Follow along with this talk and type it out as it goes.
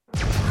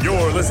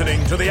You're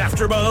listening to the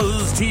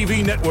AfterBuzz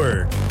TV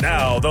Network,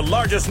 now the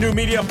largest new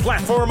media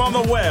platform on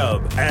the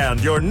web, and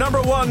your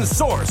number one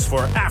source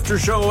for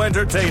after-show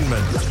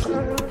entertainment.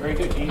 Very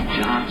good, Keith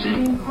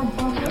Johnson.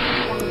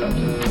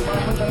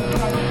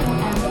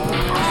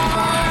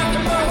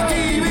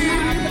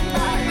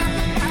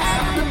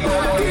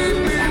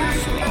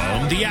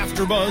 The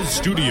AfterBuzz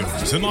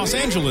Studios in Los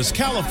Angeles,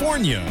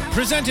 California.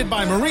 Presented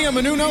by Maria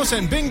Menounos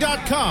and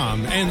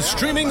Bing.com and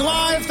streaming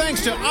live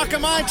thanks to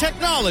Akamai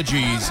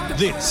Technologies.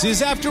 This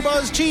is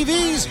AfterBuzz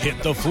TV's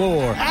Hit the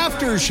Floor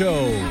After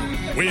Show.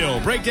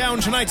 We'll break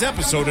down tonight's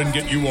episode and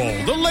get you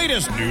all the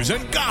latest news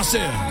and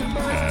gossip.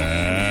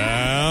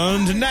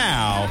 And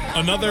now,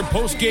 another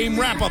post-game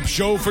wrap-up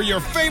show for your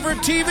favorite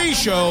TV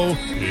show.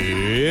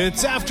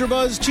 It's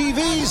AfterBuzz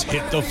TV's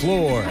Hit the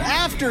Floor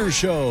After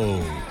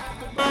Show.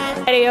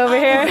 Eddie over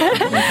here.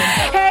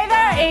 Hey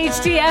there,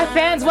 HTF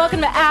fans.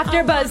 Welcome to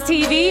AfterBuzz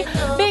TV.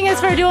 Bing is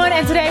for doing,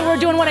 and today we're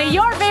doing one of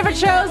your favorite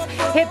shows,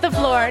 Hit the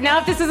Floor. Now,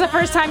 if this is the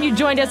first time you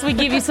joined us, we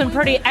give you some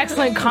pretty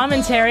excellent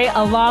commentary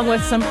along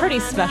with some pretty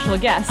special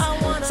guests.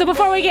 So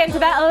before we get into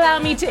that, allow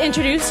me to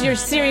introduce your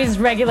series'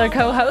 regular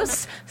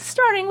co-hosts,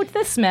 starting with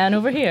this man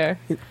over here.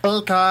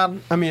 Oh,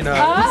 God.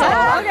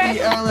 Okay.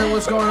 Ellen,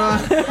 what's going on?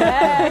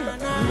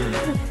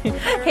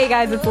 Hey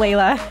guys, it's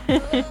Layla.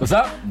 What's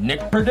up?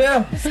 Nick Purdue.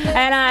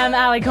 And I'm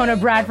Alicona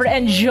Bradford,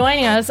 and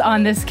joining us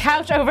on this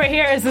couch over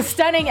here is the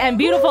stunning and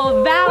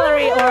beautiful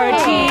Valerie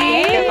Ortiz.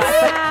 Yay!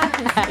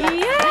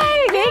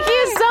 Thank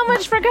you so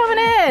much for coming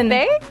in.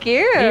 Thank you.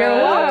 You're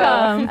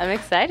welcome. I'm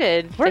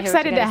excited. We're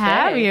excited to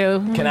have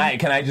you. Can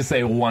I just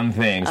say one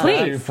thing?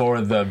 Please.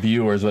 For the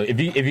viewers, if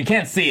you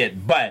can't see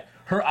it, but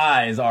her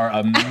eyes are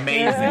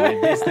amazing.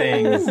 Like,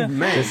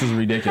 this is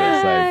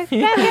ridiculous. Like,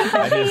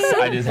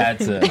 I just had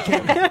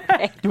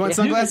to. You want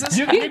sunglasses?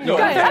 You can go.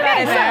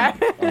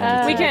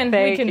 We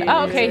can.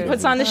 Oh, okay,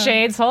 puts on the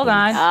shades. Hold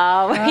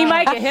on. He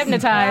might get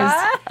hypnotized.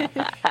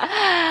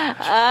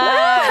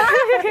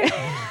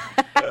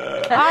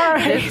 All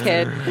right. This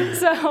kid.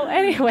 So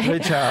anyway,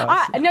 Good job.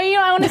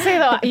 I want to say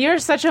though, you're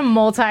such a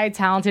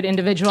multi-talented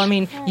individual. I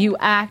mean, you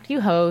act,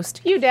 you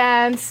host, you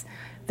dance.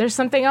 There's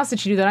something else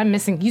that you do that I'm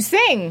missing. You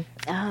sing.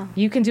 Oh.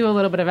 You can do a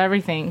little bit of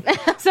everything.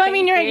 So I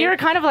mean, you're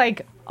kind of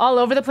like all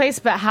over the place.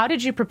 But how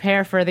did you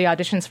prepare for the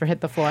auditions for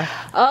Hit the Floor?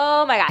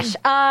 Oh my gosh.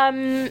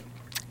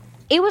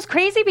 It was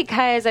crazy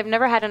because I've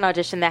never had an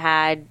audition that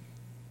had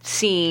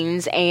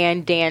scenes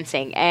and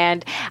dancing.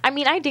 And I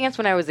mean, I danced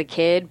when I was a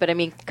kid, but I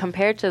mean,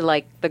 compared to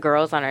like the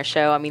girls on our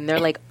show, I mean, they're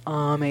like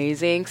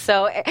amazing.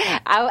 So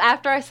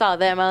after I saw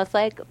them, I was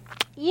like,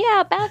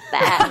 yeah, about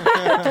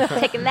that.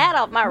 Taking that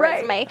off my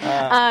resume.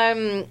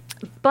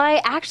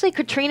 But actually,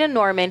 Katrina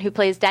Norman, who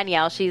plays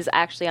Danielle, she's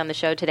actually on the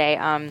show today,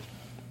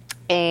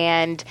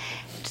 and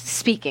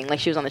speaking, like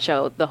she was on the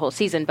show the whole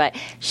season, but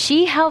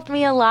she helped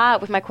me a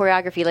lot with my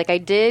choreography. Like I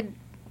did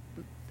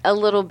a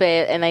little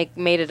bit and I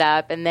made it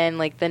up, and then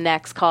like the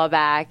next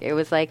callback it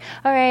was like,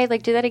 all right,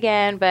 like do that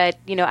again, but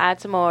add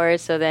some more.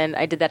 So then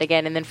I did that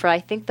again, and then for I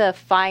think the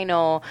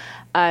final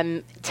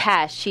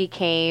test, she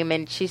came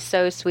and she's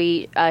so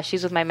sweet.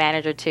 She's with my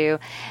manager too,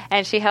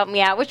 and she helped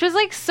me out, which was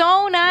like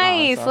so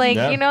nice. Awesome. Like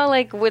Yeah.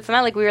 like it's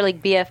not like we were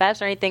like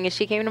BFFs or anything, and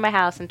she came to my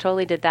house and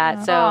totally did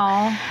that. So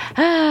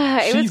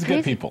it was She's crazy.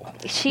 good people.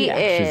 She She's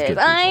is. good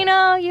people. I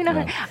know,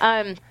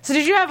 her. So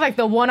did you have like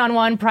the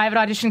one-on-one private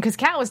audition? Because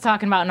Kat was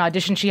talking about an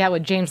audition she had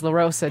with James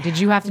LaRosa. Did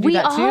you have to do We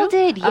that too? all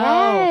did, Oh.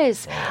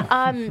 yes.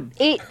 I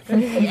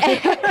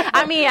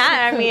mean,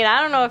 I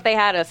don't know if they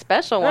had a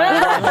special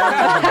one,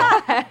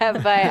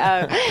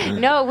 but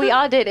no, we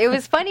all did. It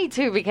was funny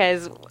too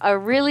because a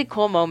really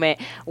cool moment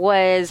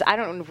was, I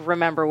don't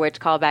remember which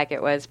callback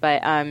it was,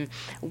 but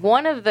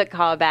one of the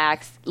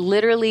callbacks,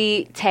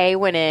 literally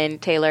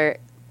Taylor,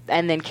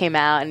 and then came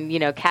out, and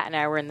Kat and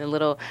I were in the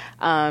little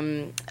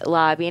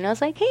lobby, and I was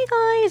like, hey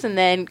guys, and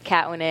then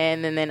Kat went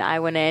in, and then I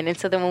went in, and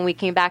so then when we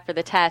came back for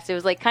the test, it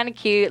was like kind of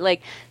cute,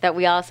 like that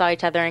we all saw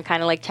each other and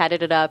kind of like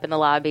chatted it up in the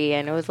lobby,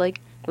 and it was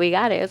like, we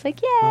got it. It was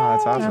like, yeah. Oh,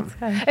 that's awesome.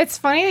 It's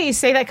funny that you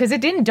say that because it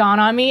didn't dawn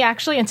on me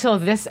actually until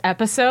this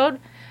episode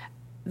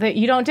that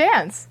you don't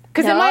dance.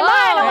 Because in my No.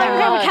 mind, I'm like,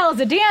 okay, Raquel's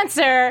a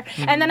dancer.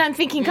 And then I'm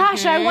thinking,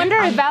 gosh, I wonder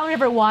if Valerie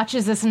ever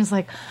watches this and is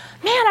like,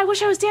 man, I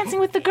wish I was dancing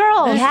with the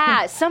girls.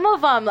 Yeah, some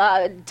of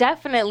them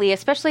definitely,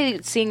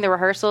 especially seeing the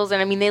rehearsals,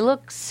 and I mean, they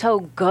look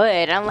so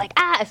good. And I'm like,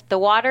 if the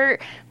water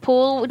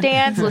pool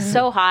dance was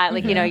so hot,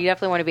 like, you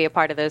definitely want to be a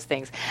part of those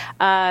things.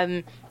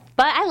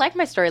 But I like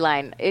my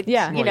storyline. It's,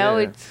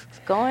 it's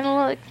going a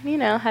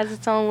little, has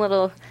its own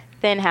little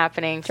thing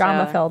happening.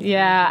 Drama so. filled.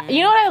 Yeah.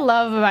 You know what I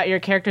love about your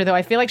character, though?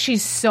 I feel like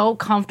she's so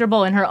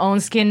comfortable in her own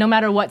skin, no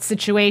matter what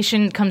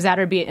situation comes at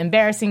her, be it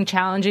embarrassing,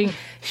 challenging.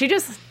 She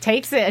just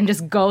takes it and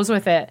just goes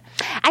with it.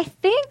 I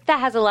think that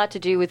has a lot to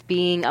do with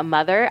being a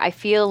mother. I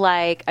feel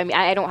like, I mean,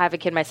 I don't have a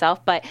kid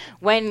myself, but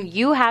when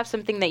you have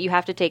something that you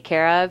have to take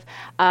care of,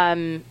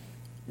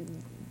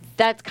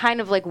 that's kind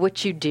of like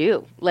what you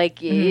do.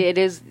 Like it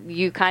is,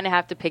 you kind of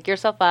have to pick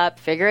yourself up,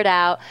 figure it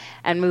out,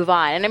 and move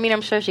on. And I mean,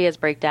 I'm sure she has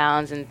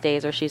breakdowns and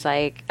days where she's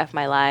like, F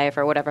my life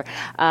or whatever,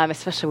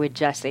 especially with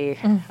Jesse.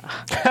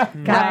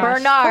 Got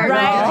Bernard.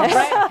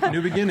 Right.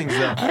 New beginnings,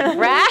 though.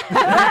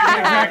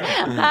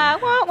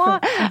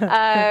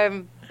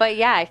 But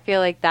yeah, I feel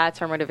like that's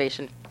her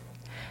motivation.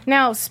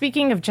 Now,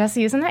 speaking of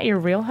Jesse, isn't that your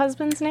real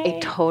husband's name?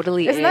 It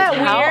totally Isn't is. that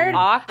weird? How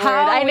awkward.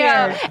 How I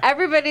know. weird.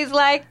 Everybody's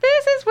like,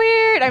 this is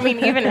weird. I mean,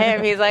 even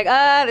him, he's like,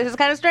 this is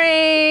kind of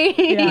strange.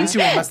 At least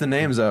you won't mess the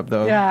names up,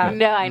 though. Yeah.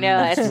 No, I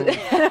know.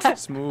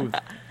 Smooth.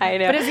 I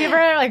know. But does he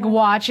ever like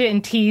watch it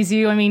and tease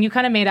you? I mean, you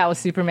kind of made out with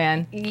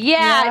Superman.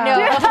 Yeah, no,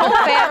 the whole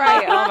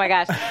family. Oh my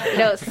gosh.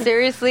 No,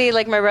 seriously,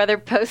 like my brother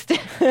posted,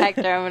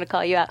 Hector, I'm going to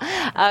call you out,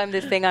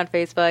 this thing on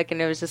Facebook,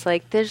 and it was just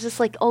like, there's this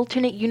like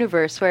alternate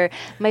universe where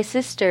my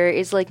sister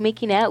is like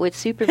making out with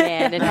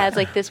Superman and has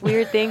like this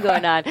weird thing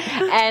going on.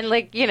 And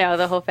like, you know,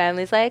 the whole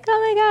family's like,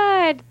 oh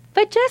my God.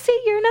 But Jesse,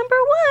 you're number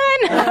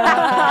one.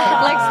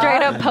 Like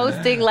straight up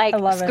posting like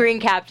screen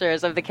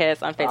captures of the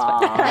kiss on Facebook.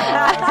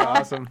 That's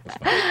awesome.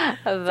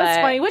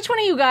 That's funny. Which one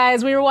of you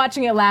guys? We were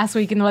watching it last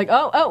week, and they're like,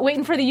 "Oh,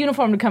 waiting for the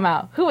uniform to come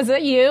out." Who was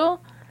it? You?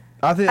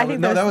 I think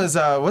no, that was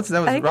Rob,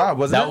 wasn't it?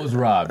 That was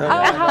Rob. Oh,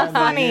 how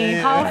funny!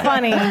 Yeah. How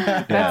funny!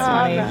 That's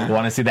funny. You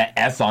want to see that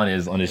S on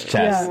his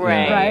chest?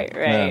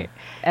 Right.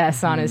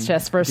 S on his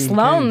chest for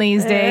Sloan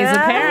these days,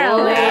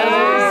 apparently.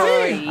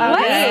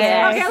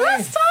 Okay,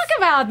 let's talk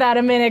about that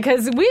a minute,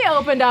 because we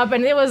opened up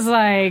and it was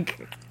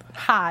like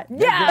hot.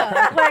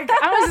 Yeah, like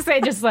I was to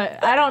say, just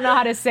like I don't know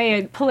how to say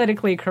it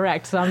politically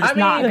correct, so I'm just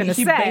not going to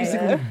say. He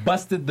basically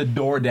busted the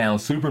door down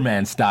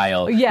Superman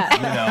style. Yeah,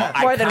 you know,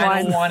 More I than kind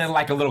of once. wanted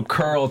like a little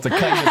curl to cut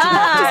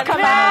just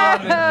come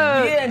out.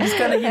 And just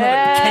kind of, you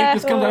know, the cape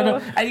just comes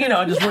out, and you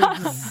know, just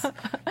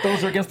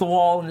throws her against the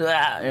wall. And,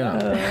 you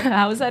know.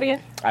 How was that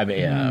again? I mean,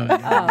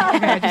 yeah. Oh,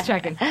 okay, just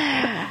checking.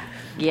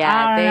 Yeah,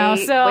 I don't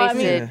know. So,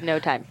 wasted no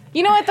time.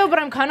 You know what, though? But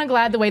I'm kind of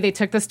glad the way they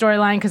took the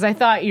storyline, because I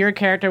thought your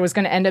character was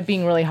going to end up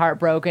being really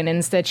heartbroken. And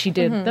instead, she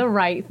did the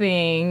right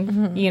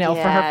thing, you know,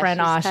 for her friend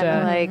she's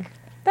kinda Asha. like,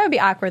 That would be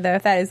awkward, though,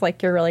 if that is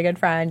like your really good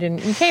friend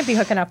and you can't be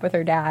hooking up with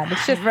her dad.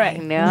 It's just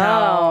right.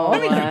 no. I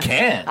mean, you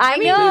can. I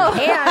know. You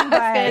can,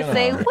 but I was going to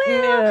say,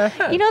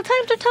 well, you know,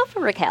 times are tough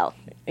for Raquel.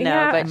 No,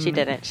 Yeah. but she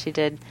didn't. She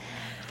did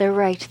the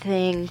right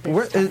thing.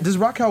 Does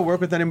Raquel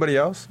work with anybody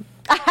else?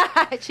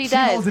 She She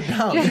holds does. it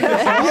down. do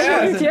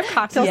you have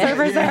cocktail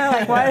servers there?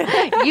 Like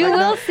what? You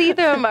will see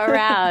them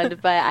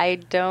around, but I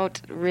don't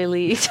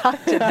really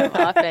talk to them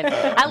often.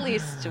 At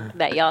least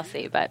that y'all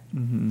see, but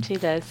she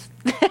does.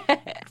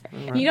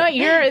 You know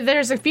what?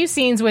 There's a few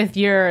scenes with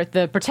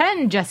the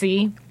pretend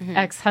Jesse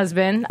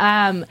ex-husband.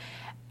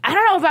 I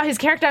don't know about his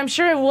character. I'm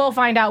sure we'll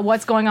find out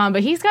what's going on,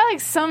 but he's got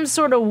like some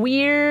sort of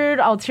weird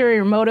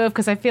ulterior motive,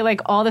 because I feel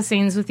like all the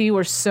scenes with you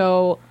were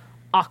so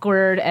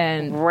awkward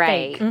and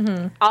Right.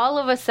 fake. All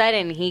of a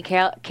sudden, he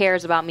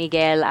cares about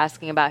Miguel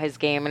asking about his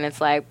game, and it's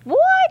like,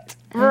 what?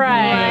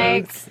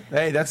 Right.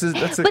 Hey, that's a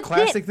But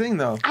classic thing,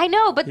 though. I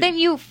know, but then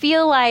you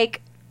feel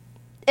like,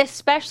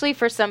 especially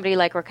for somebody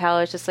like Raquel,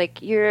 it's just like,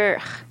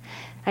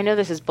 I know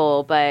this is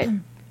bull, but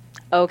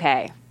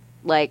okay.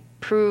 Like,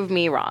 prove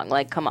me wrong.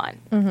 Like, come on.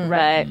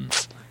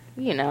 But,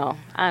 you know,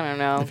 I don't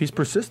know. If he's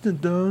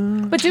persistent, though.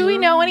 But do we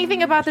know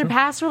anything about their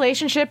past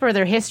relationship or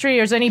their history,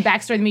 or is there any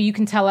backstory that you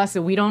can tell us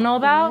that we don't know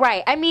about?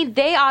 Right. I mean,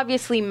 they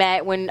obviously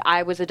met when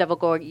I was a Devil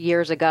Girl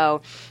years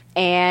ago,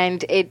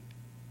 and it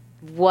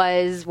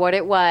was what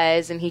it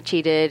was, and he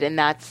cheated, and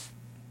that's,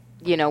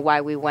 you know,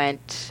 why we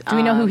went. Do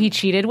we know who he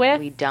cheated with?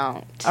 We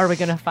don't. Are we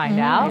going to find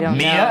out? I don't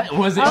Mia? know.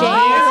 Was it James?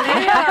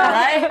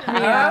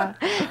 right?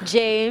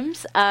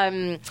 James.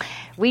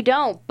 We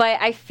don't,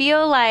 but I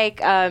feel like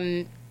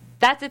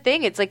that's the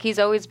thing. It's like he's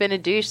always been a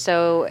douche,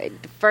 so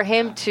for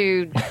him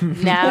to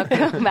now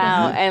come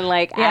out and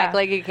like act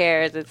like he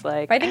cares, it's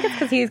like. I think it's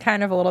because he's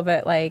kind of a little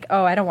bit like,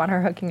 oh, I don't want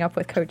her hooking up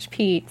with Coach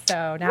Pete,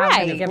 so now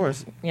I'm going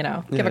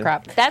to give a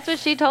crap. That's what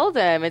she told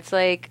him. It's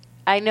like,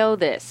 I know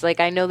this. Like,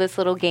 I know this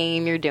little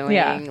game you're doing.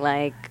 Yeah.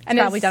 Like, And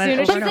Probably as done it soon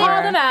as she over and called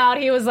over. him out,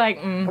 he was like,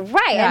 right.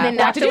 Yeah. And then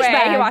Walked after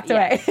away. He walked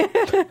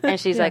away. and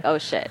she's like, oh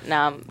shit,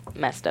 now I'm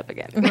messed up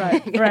again.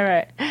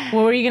 right.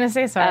 What were you going to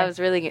say? Sorry. I was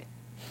really.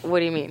 What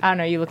do you mean? I don't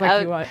know. You look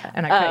like you want,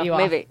 and I cut you off.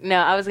 Maybe. No,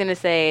 I was going to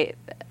say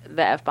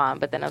the F-bomb,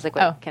 but then I was like,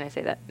 wait, Oh. can I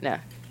say that? No.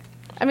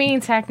 I mean,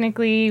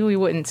 technically, we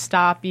wouldn't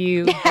stop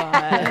you,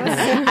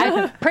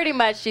 but... Pretty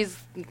much,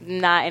 she's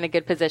not in a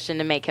good position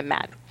to make him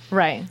mad.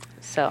 Right.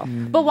 So.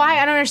 But why?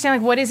 I don't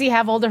understand. Like, what does he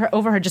have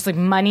over her? Just like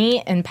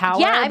money and power,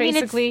 Yeah, I mean,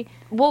 basically?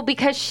 well,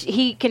 because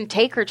he can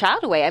take her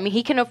child away. I mean,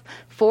 he can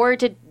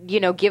afford to, you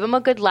know, give him a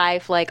good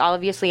life. Like,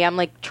 obviously, I'm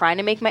like trying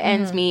to make my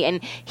ends meet,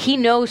 and he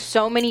knows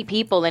so many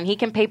people, and he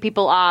can pay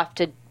people off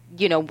to,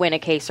 you know, win a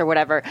case or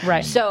whatever.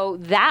 Right. So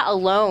that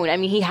alone, I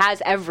mean, he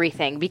has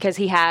everything because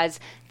he has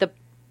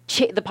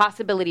the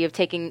possibility of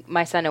taking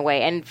my son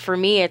away. And for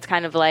me, it's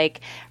kind of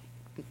like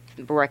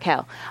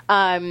Raquel.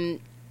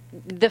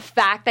 The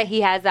fact that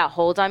he has that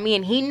hold on me,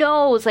 and he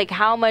knows like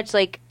how much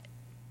like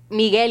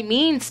Miguel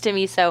means to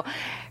me, so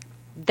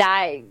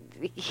that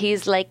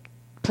he's like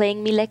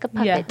playing me like a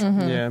puppet.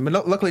 Yeah,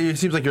 but luckily it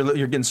seems like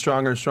you're getting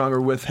stronger and stronger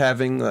with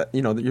having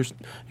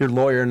your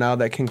lawyer now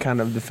that can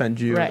kind of defend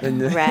you in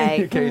your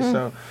case.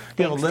 So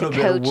you have a little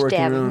bit of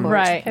working room.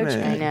 Right.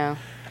 I know.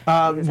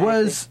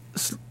 Was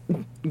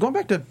going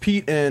back to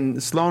Pete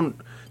and Sloan?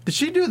 Is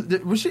she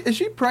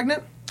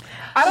pregnant?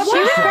 I don't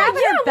think she's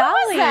grabbing her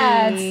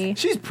belly.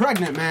 She's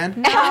pregnant,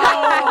 man.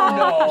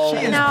 No.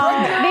 She is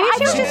pregnant. Maybe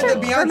she was did just the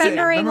Beyonce.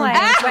 remembering Remember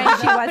when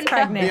she was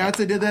pregnant.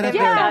 Beyonce did that at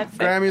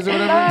the Grammys or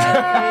whatever.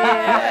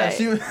 Yeah,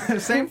 she was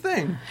same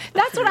thing.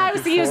 That's what I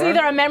was using,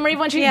 either a memory of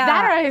when she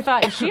that, or I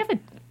thought, if she have a,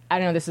 I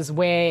don't know, this is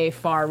way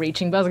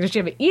far-reaching, but I was like, does she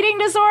have an eating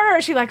disorder, or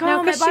is she like,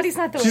 oh, my body's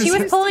not the way? She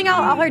was pulling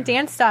out all her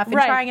dance stuff and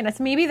trying it.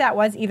 So maybe that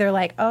was either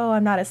like, oh,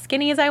 I'm not as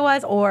skinny as I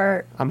was,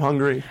 or I'm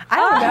hungry. I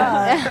don't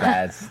know.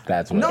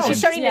 That's what. No, she's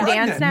starting to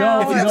dance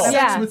now. If you have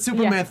sex with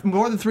Superman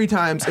more than 3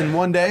 times in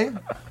one day.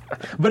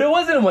 But it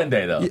wasn't one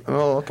day though.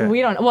 Oh, okay. We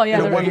don't. Well,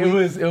 yeah, it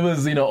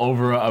was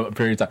over a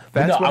period of time.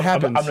 That's what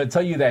happens. I'm going to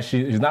tell you that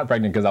she's not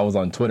pregnant because I was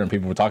on Twitter and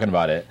people were talking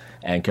about it,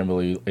 and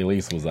Kimberly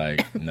Elise was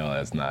like, "No,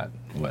 that's not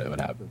what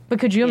happened." But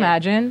could you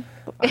imagine,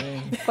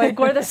 like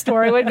where the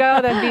story would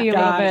go? That'd be a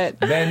little bit.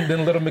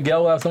 Then little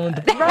Miguel will have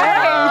someone.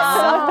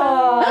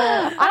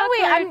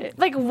 I'm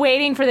like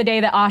waiting for the day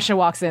that Asha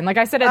walks in. Like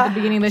I said at the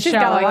beginning of the show,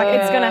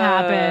 like, it's gonna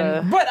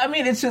happen. But I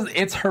mean,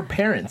 it's her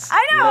parents.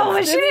 I know,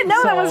 but she didn't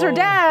know that was her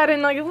dad,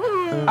 and like.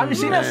 I mean,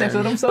 she had sex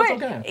with him, so it's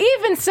okay.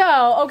 Even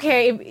so,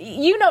 okay,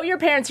 you know your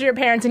parents are your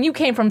parents, and you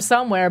came from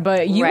somewhere,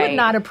 but you would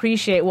not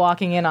appreciate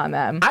walking in on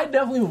them. I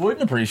definitely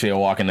wouldn't appreciate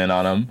walking in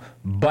on them,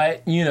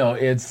 but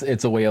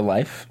it's a way of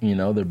life.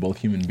 They're both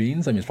human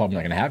beings. I mean, it's probably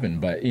not going to happen,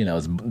 but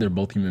they're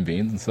both human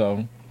beings, and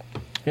so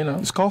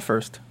just call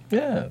first.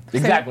 Yeah,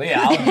 exactly.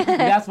 Yeah,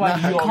 that's why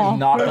you always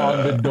knock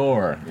on the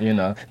door.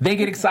 They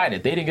get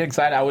excited. They didn't get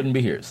excited, I wouldn't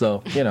be here.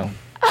 So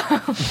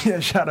Yeah,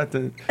 shout out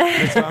to All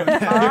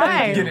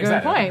right,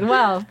 good point.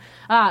 Well,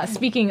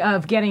 speaking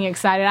of getting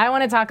excited, I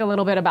want to talk a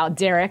little bit about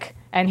Derek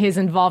and his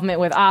involvement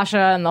with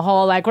Asha and the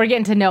whole, like, we're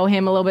getting to know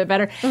him a little bit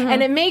better.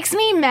 And it makes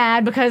me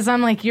mad because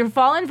I'm like, you're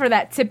falling for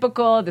that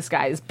typical, this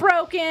guy is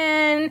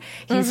broken,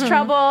 he's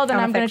troubled, and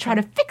I'm going to try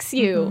to fix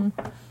you.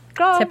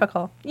 Girl,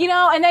 typical.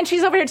 And then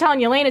she's over here telling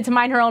Yelena to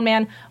mind her own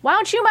man. Why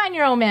don't you mind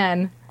your own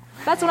man?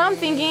 That's what I'm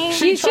thinking.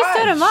 She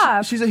stood him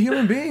up. She's a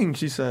human being,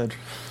 she said.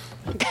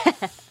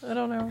 I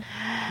don't know.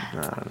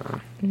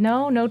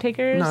 No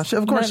takers. No,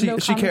 of course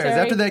she cares.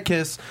 After that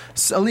kiss,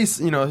 at least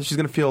she's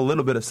gonna feel a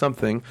little bit of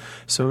something.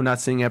 So not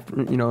seeing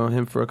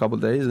him for a couple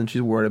of days, and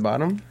she's worried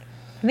about him.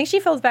 I think she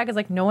feels bad because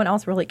like no one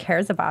else really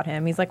cares about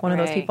him. He's like one of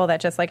those people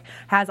that just like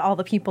has all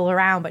the people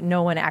around, but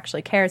no one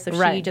actually cares. So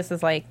she just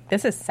is like,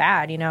 this is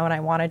sad, and I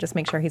want to just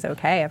make sure he's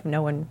okay if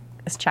no one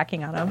is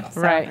checking on him.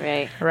 So,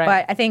 right.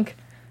 But I think.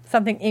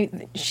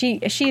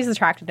 She's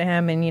attracted to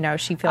him, and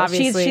she feels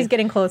she's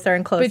getting closer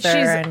and closer. But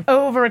she's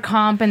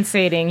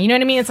overcompensating. You know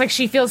what I mean? It's like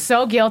she feels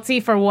so guilty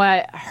for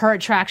what her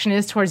attraction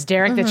is towards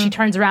Derek that she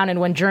turns around,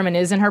 and when German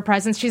is in her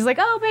presence, she's like,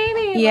 "Oh,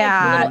 baby!"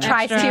 Yeah, like,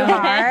 tries too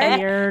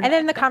hard. And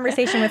then the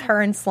conversation with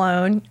her and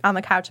Sloan on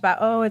the couch about,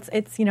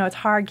 it's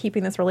hard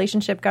keeping this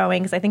relationship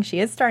going because I think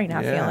she is starting to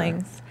have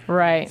feelings,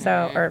 right?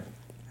 So,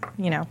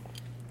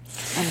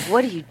 And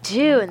what do you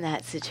do in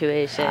that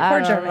situation?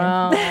 Poor German.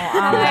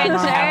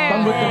 Have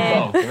fun with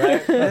them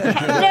both,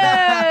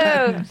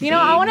 right? No.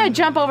 I want to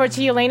jump over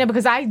to Yelena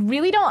because I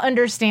really don't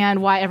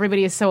understand why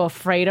everybody is so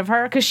afraid of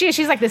her. Because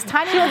she's like this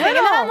tiny little thing. And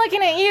then I'm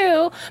looking at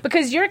you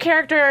because your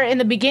character in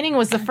the beginning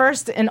was the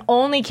first and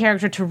only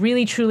character to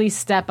really, truly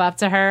step up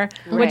to her,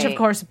 which, of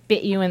course,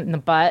 bit you in the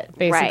butt,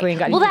 basically. And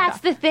got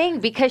that's the thing,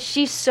 because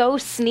she's so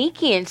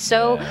sneaky and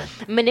so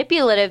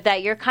manipulative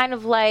that you're kind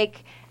of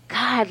like,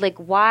 God, like,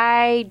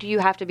 why do you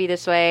have to be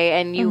this way?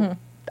 And you,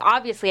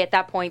 obviously, at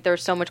that point, there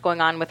was so much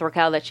going on with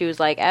Raquel that she was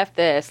like, F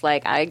this.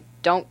 Like, I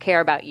don't care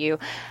about you.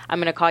 I'm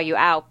going to call you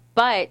out.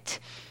 But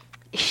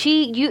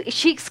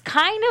she's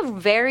kind of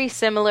very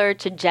similar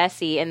to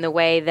Jessie in the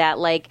way that,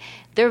 like,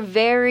 they're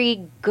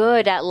very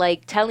good at,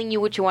 like, telling you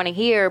what you want to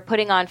hear,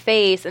 putting on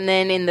face, and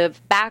then in the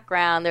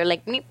background, they're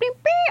like, beep, beep,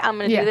 beep, I'm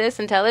going to do this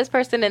and tell this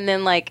person. And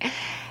then, like,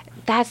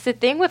 that's the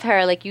thing with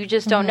her. Like, you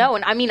just don't know.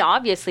 And, I mean,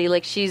 obviously,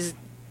 like, she's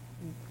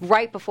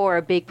right before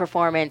a big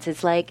performance,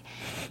 it's like,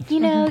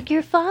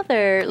 your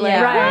father, like,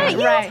 right.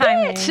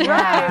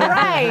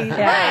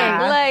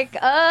 Like,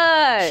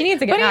 she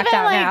needs to get knocked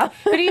out now.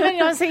 But even,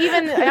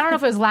 I don't know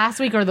if it was last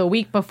week or the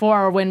week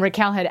before when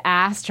Raquel had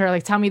asked her,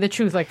 like, tell me the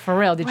truth, like, for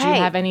real, did you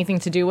have anything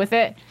to do with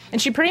it?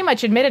 And she pretty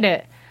much admitted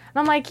it. And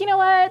I'm like, you know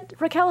what?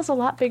 Raquel is a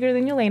lot bigger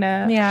than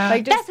Yelena. Yeah.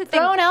 Like, just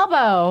throw an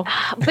elbow.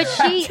 But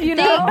she she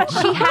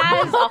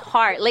has a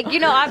heart. Like,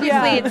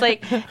 obviously it's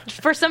like,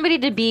 for somebody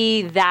to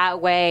be that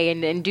way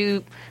and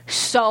do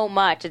so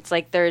much, it's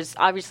like there's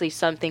obviously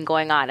something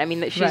going on. I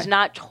mean, she's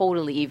not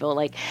totally evil.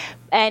 Like,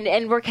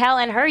 and Raquel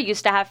and her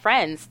used to have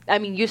friends. I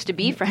mean, used to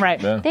be friends. Right.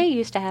 Yeah. They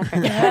used to have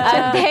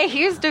friends. They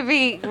used to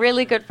be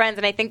really good friends.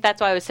 And I think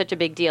that's why it was such a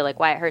big deal, like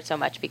why it hurt so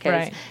much,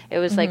 because it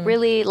was like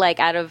really like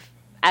out of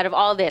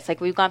all this,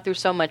 like we've gone through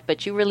so much,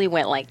 but you really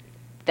went like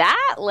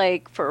that?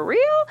 Like, for real?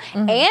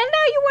 And now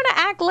you want to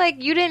act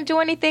like you didn't do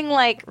anything?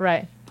 Like,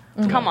 right.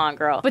 Come on,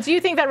 girl. But do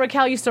you think that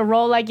Raquel used to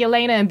roll like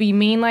Yelena and be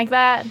mean like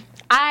that?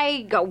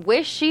 I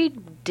wish she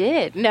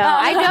did. No,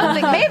 I don't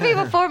think. Maybe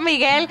before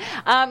Miguel.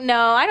 No,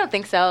 I don't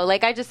think so.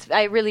 Like,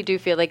 I really do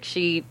feel like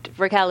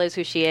Raquel is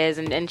who she is,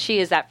 and she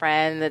is that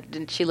friend that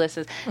and she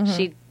listens.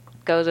 She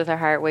goes with her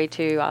heart way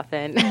too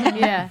often.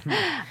 Yeah.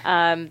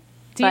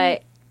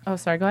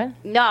 Sorry, go ahead.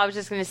 No, I was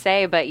just going to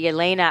say, but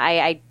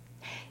Yelena,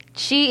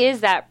 she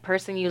is that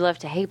person you love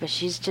to hate, but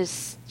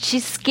she's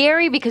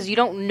scary because you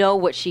don't know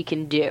what she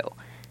can do.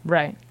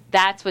 Right.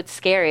 That's what's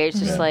scary. It's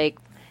just like,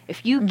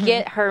 if you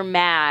get her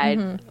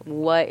mad,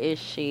 what is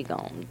she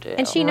going to do?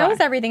 And she knows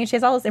everything, and she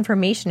has all this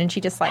information, and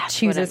she just, like,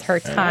 chooses her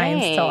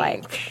times to,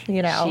 like,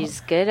 you know.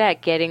 She's good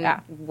at getting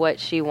what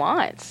she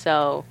wants,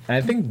 so. And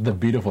I think the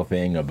beautiful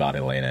thing about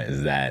Elena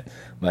is that,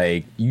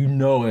 like, you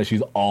know that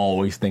she's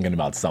always thinking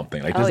about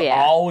something. Like, there's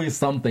always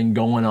something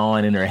going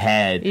on in her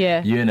head,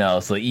 you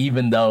know. So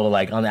even though,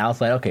 like, on the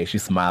outside, okay,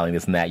 she's smiling,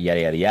 this and that,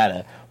 yada, yada,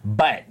 yada.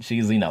 But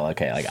she's, you know,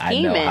 okay, like, I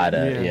know how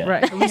to,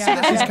 Right. We see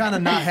that she's kind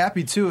of not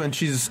happy, too, and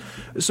she's...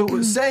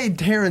 So, say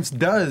Terrence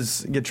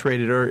does get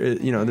traded, or,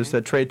 you know, there's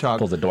that trade talk.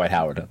 Pulls a Dwight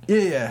Howard up.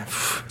 Yeah.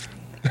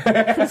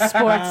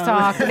 Sports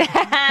talk.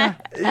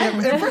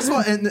 And first of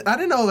all, and I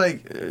didn't know,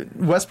 like,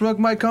 Westbrook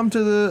might come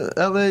to the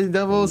LA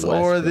Devils,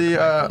 or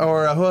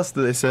who else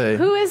do they say?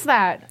 Who is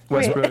that?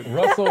 Westbrook.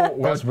 Russell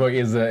Westbrook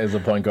is a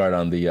point guard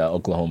on the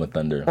Oklahoma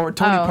Thunder. Or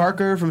Tony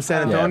Parker from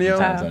San Antonio.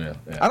 San Antonio.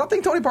 I don't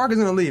think Tony Parker's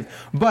going to leave.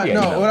 But what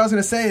I was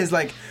going to say is,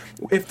 like,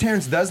 if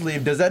Terrence does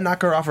leave, does that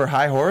knock her off her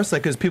high horse?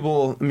 Like, because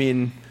people,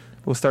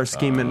 will start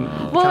scheming.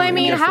 Well,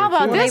 how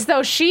about this,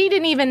 though? She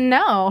didn't even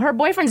know. Her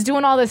boyfriend's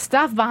doing all this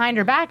stuff behind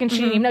her back, and she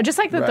didn't even know. Just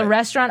like the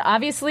restaurant,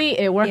 obviously,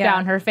 it worked out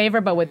in her favor,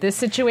 but with this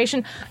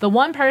situation, the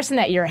one person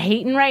that you're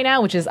hating right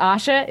now, which is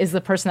Asha, is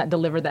the person that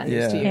delivered that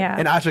news to you. Yeah.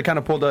 And Asha kind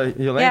of pulled a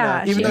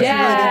Yelena, even though she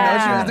really didn't know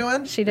what she was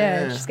doing. She did.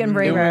 Yeah. She's getting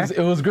braver.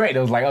 It was great.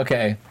 It was like,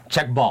 okay,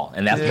 check ball,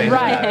 and that's basically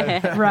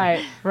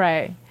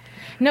right.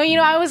 No,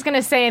 I was going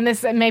to say, and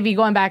this may be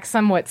going back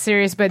somewhat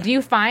serious, but do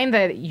you find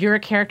that your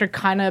character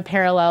kind of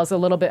parallels a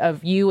little bit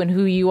of you and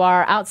who you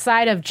are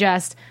outside of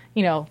just,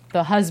 the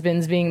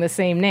husbands being the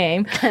same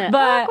name? But you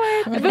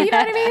know what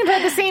I mean? But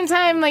at the same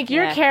time, like,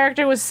 your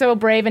character was so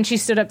brave and she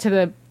stood up to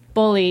the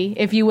bully,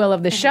 if you will,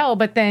 of the show,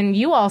 but then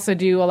you also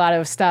do a lot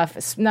of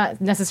stuff,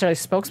 not necessarily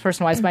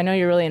spokesperson-wise, but I know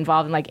you're really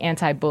involved in, like,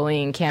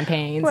 anti-bullying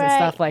campagns and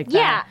stuff like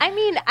that.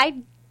 Yeah,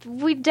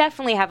 we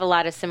definitely have a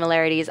lot of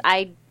similarities.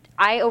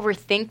 I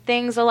overthink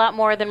things a lot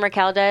more than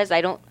Raquel does. I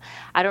don't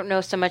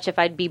know so much if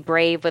I'd be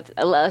brave with,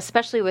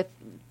 especially with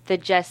the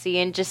Jesse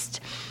and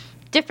just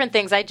different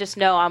things. I just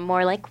know I'm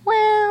more like,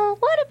 well,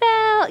 what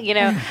about,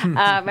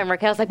 and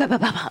Raquel's like, bah, bah,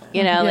 bah, bah,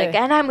 like,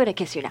 and I'm going to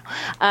kiss you now.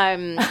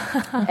 And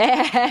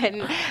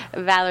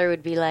Valerie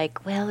would be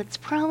like, well, it's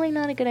probably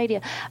not a good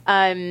idea.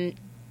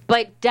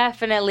 But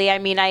definitely,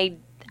 I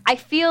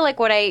feel like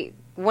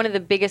one of the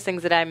biggest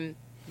things that I'm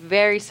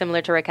very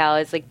similar to Raquel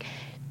is, like,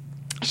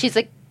 she's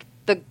like,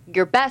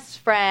 your best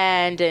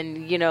friend,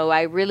 and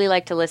I really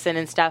like to listen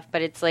and stuff,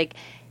 but it's like,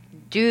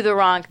 do the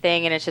wrong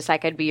thing and it's just I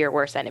could be your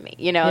worst enemy.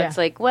 It's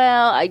like,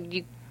 well,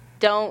 you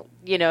don't,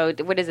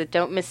 what is it?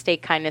 Don't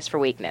mistake kindness for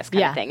weakness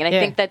kind of thing. And I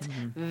think that's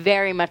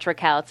very much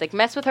Raquel. It's like,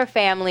 mess with her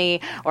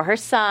family or her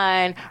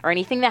son or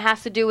anything that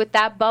has to do with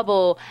that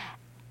bubble,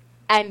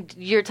 and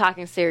you're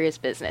talking serious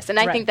business. And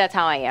I think that's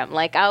how I am.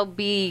 Like,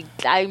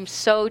 I'm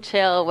so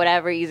chill,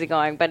 whatever,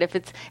 easygoing. But if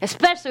it's,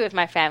 especially with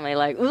my family,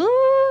 like,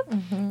 ooh,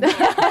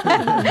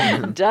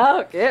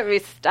 don't get me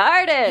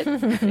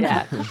started.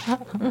 Yeah.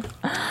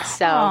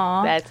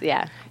 So, that's,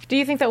 Do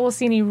you think that we'll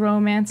see any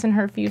romance in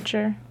her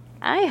future?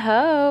 I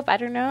hope. I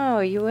don't know.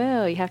 You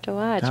will. You have to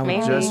watch.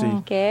 Maybe. Jesse.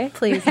 Okay.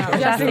 Please don't.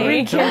 Jesse,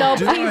 rekindle.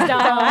 Please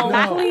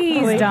don't.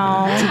 Please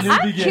don't.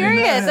 I'm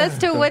curious as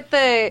to what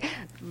the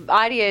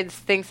audience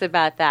thinks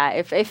about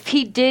that. If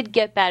he did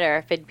get better,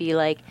 if it'd be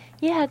like,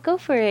 yeah, go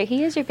for it.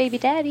 He is your baby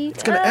daddy.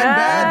 It's going to end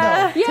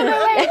bad, though. Yeah,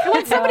 but like,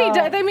 when somebody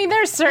does,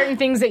 there's certain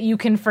things that you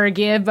can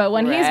forgive, but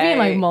when he's being,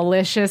 like,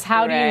 malicious,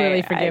 how do you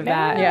really forgive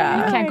that?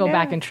 Yeah. You can't go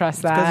back and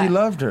trust that. Because he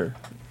loved her.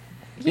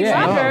 He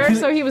loved her,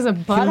 so he was a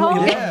butthole?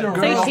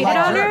 So he cheated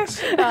on her?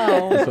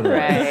 Oh,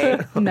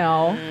 right.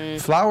 No.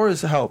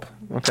 Flowers help,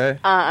 okay?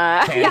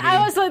 Yeah,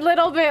 I was a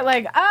little bit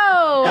like,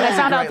 oh, I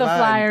found out the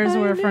flyers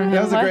were from him.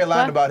 That was a great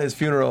line about his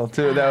funeral,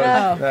 too.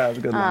 That was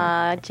a good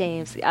line.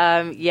 James.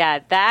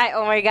 That,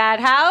 oh my God,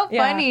 how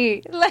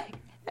funny. Like,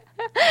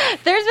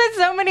 there's been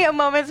so many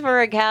moments for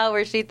Raquel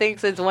where she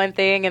thinks it's one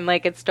thing and,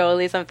 like, it's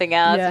totally something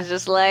else. It's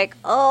just like,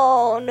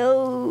 oh,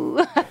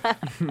 no.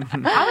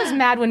 I was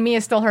mad when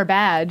Mia stole her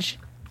badge.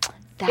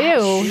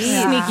 Ew,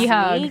 sneaky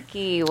hug.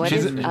 Sneaky.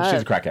 She's a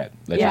crackhead.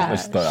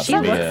 Let's throw it she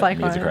looks like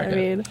one.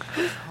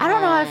 I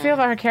don't know how I feel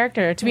about her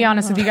character, to be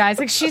honest with you guys.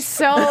 Like, she's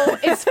so...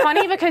 It's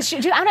funny because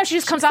she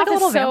just comes off as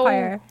so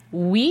vampire.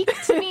 Weak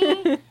to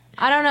me.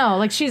 I don't know.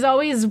 Like, she's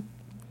always...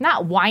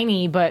 not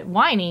whiny, but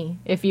whiny,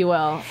 if you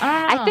will.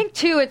 I think,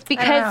 too, it's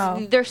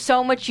because there's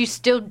so much you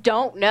still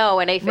don't know,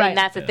 and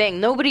that's the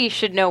thing. Nobody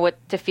should know what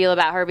to feel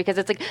about her, because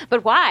it's like,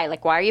 but why?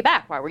 Like, why are you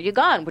back? Why were you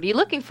gone? What are you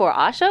looking for?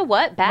 Asha?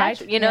 What?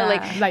 Batch? Right? You know,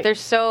 like, there's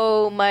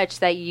so much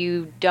that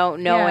you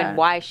don't know, and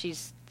why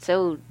she's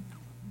so...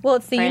 Well,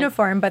 it's the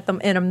uniform, but the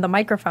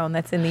microphone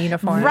that's in the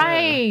uniform.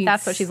 Right.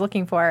 That's what she's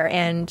looking for.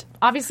 And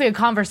obviously a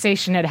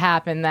conversation had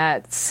happened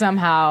that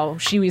somehow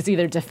she was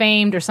either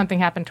defamed or something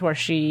happened to where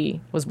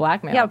she was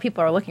blackmailed. Yeah,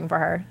 people are looking for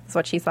her. That's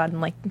what she said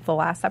in, like, the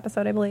last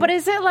episode, I believe. But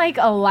is it like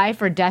a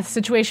life or death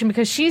situation?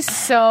 Because she's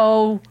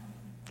so...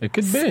 It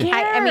could be.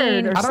 I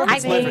mean, I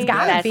think it's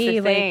got to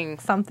be like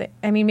something.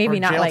 I mean,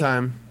 maybe not jail like...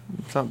 time.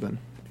 Something.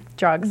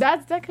 Drugs.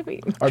 That could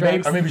be. Or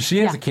maybe she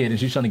has a kid and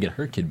she's trying to get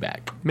her kid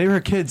back. Maybe her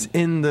kid's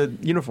in the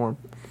uniform.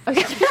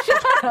 That's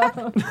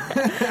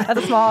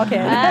a small kid.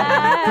 Oh,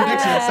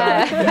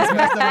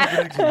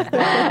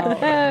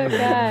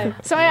 God.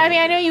 So, I mean,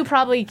 I know you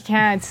probably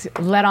can't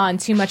let on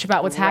too much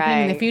about what's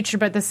happening in the future,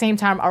 but at the same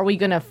time, are we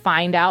going to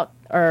find out?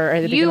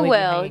 Or you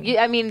will.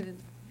 I mean...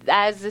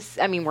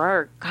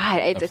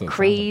 it's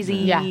crazy.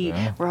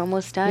 Yeah. We're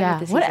almost done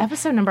with this What season.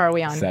 episode number are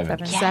we on? 7.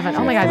 Yeah. 7.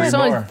 Oh my God, there's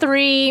only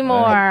 3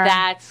 more.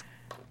 That's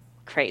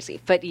crazy.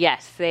 But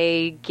yes,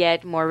 they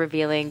get more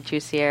revealing,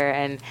 juicier,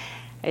 and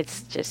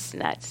it's just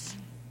nuts.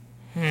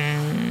 On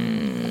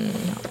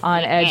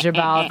edge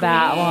about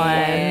that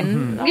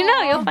one.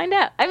 You'll find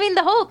out. I mean,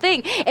 the whole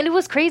thing. And it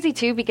was crazy,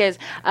 too, because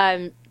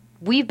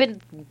we've been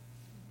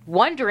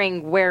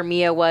wondering where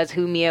Mia was,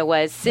 who Mia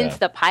was, since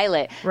the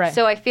pilot. Right.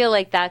 So I feel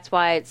like that's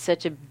why it's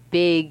such a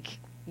big,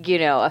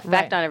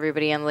 effect on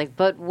everybody. I'm like,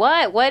 but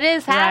what? What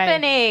is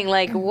happening?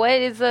 Like,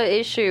 what is the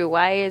issue?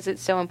 Why is it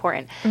so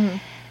important? Mm-hmm.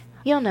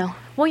 You'll know.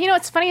 Well,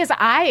 what's funny is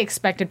I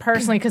expected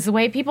personally, because the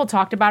way people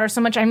talked about her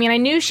so much, I mean, I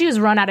knew she was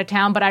run out of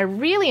town, but I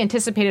really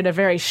anticipated a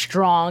very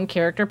strong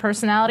character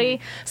personality.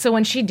 So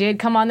when she did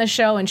come on the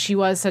show and she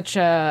was such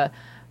a...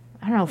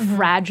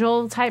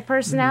 fragile type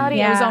personality.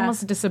 Yeah. It was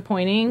almost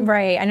disappointing.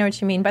 Right, I know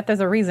what you mean, but there's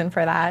a reason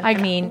for that. I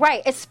mean...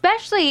 Right,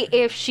 especially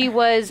if she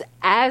was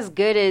as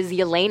good as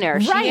Yelena.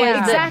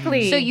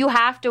 Exactly. So you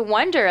have to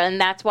wonder,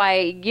 and that's why,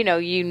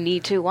 you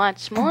need to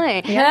watch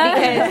more.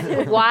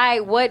 Because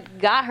what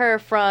got her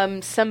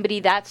from somebody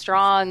that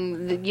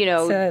strong, that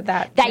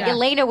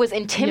Yelena was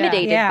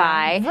intimidated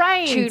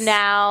by, to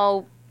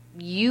now...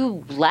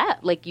 you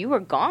left, like you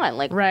were gone,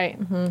 like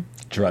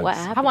Drugs. What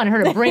happened? I wanted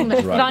her to bring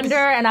the thunder,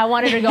 and I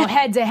wanted her to go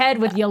head to head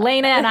with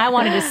Yelena, and I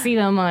wanted to see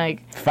them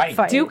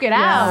fight, duke it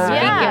out.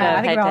 Yeah,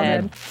 I think we're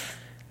all good.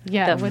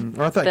 Yeah,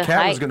 I thought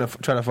Kat was going to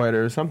try to fight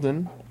her or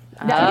something.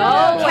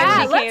 Kat,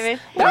 when she came in.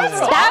 That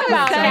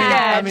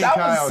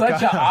was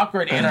such an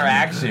awkward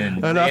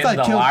interaction. I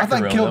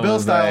thought Kill Bill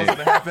style was going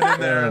to happen in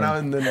there,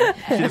 and then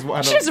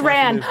she just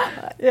ran.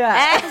 What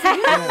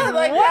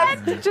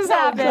just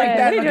happened? What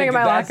are you doing in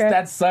my locker?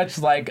 That's such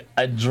like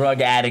a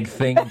drug addict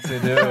thing to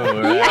do.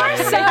 Right?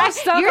 You're so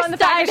stuck on the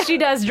fact that she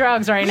does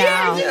drugs right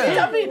now.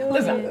 I mean,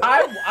 listen,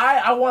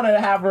 I want to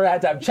have her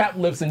have to have chapped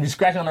lips and be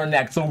scratching on her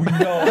neck, so we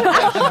know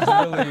that she's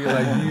really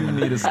like, you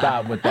need to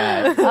stop with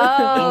that.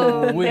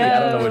 I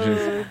don't know what she's...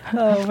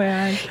 Oh,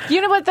 man. You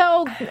know what,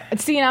 though?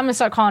 See, I'm going to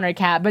start calling her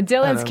Kat, but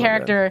Dylan's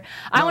character...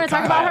 I want to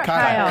talk about her.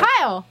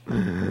 Kyle.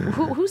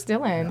 Who's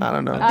Dylan? I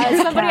don't know.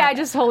 Somebody I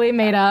just totally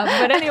made up.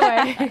 But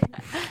anyway,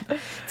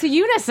 it's a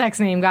unisex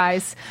name,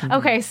 guys.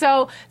 Okay,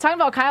 so talking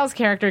about Kyle's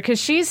character, because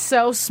she's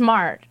so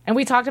smart, and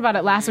we talked about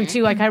it last week,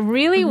 too. Like, I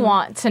really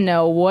want to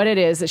know what it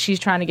is that she's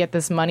trying to get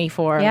this money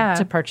for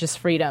to purchase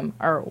freedom,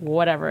 or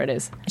whatever it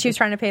is. She was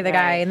trying to pay the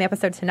guy in the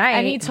episode tonight.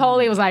 And he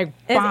totally was like...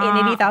 It's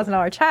an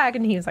 $80,000 check,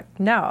 and he was like,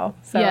 no.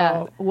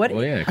 So, what...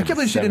 Well, I can't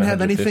believe she didn't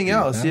have anything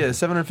else. Yeah,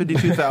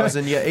 $752,000,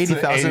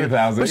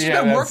 $80,000. But she's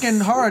been working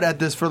hard at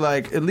this for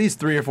like at least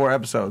 3 or 4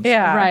 episodes.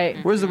 Yeah. Right.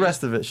 Where's the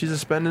rest of it? She's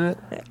just spending it?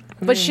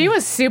 But she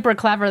was super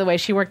clever the way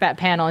she worked that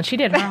panel, and she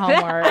did her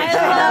homework. I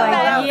love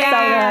that.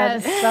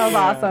 Yes. So good. That was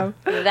awesome.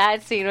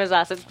 That scene was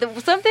awesome.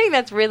 Something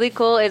that's really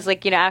cool is,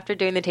 like, after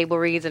doing the table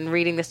reads and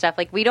reading the stuff,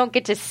 like, we don't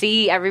get to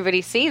see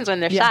everybody's scenes when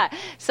they're shot.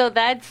 So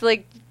that's,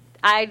 like,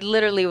 I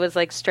literally was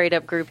like straight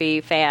up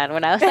groupie fan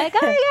when I was like,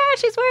 oh yeah,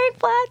 she's wearing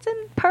flats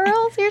and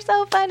pearls. You're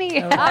so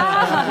funny.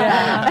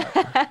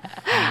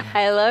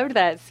 I loved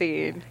that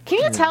scene.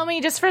 Can you tell me,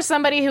 just for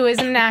somebody who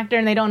isn't an actor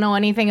and they don't know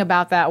anything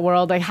about that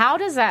world, like how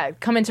does that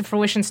come into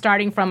fruition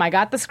starting from I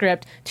got the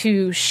script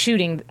to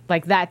shooting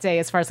like that day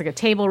as far as like a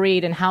table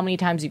read and how many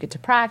times you get to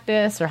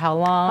practice or how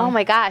long? Oh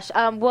my gosh.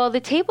 Well,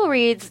 the table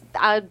reads,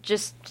 I'll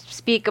just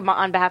speak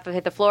on behalf of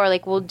Hit the Floor.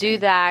 Like we'll do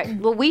that.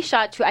 Well, we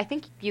shot I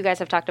think you guys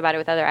have talked about it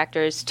with other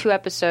actors, 2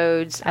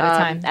 episodes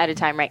at a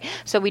time, right?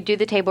 So we do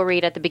the table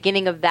read at the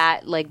beginning of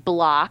that like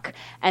block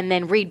and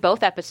then read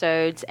both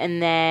episodes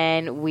and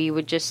then we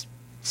would just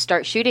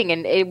start shooting.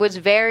 And it was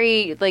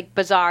very like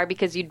bizarre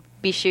because you'd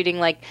be shooting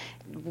like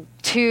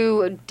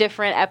 2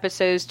 different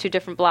episodes, 2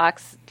 different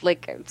blocks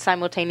like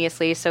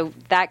simultaneously. So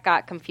that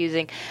got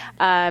confusing.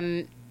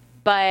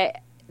 But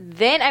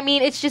then, I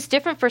mean, it's just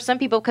different for some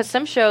people because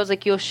some shows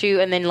like you'll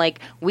shoot and then like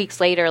weeks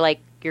later, like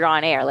you're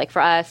on air. Like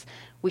for us,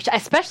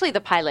 especially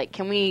the pilot.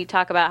 Can we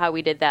talk about how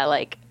we did that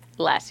like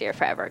last year,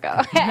 forever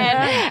ago?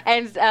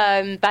 and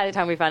by the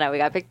time we found out we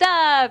got picked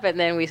up, and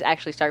then we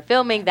actually started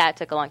filming, that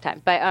took a long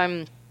time.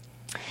 But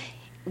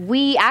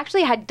we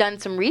actually had done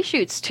some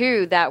reshoots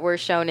too that were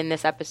shown in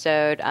this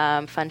episode.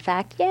 Fun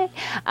fact, yay!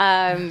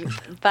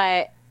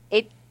 But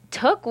it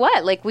took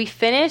what? Like we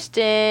finished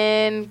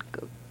in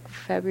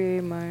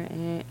February, March,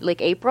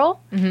 like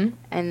April, and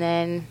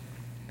then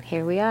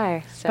here we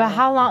are. So. But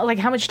how long? Like,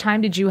 how much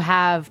time did you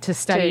have to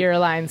study your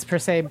lines per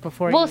se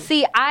before? Well,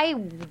 see, I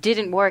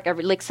didn't work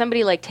like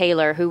somebody like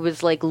Taylor, who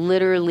was like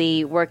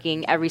literally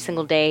working every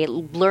single day,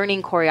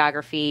 learning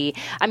choreography.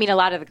 I mean, a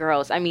lot of the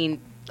girls. I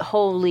mean,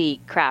 holy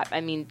crap!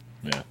 I mean.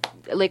 Yeah.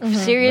 Like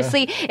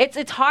seriously,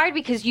 it's hard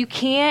because you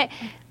can't,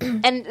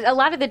 and a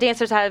lot of the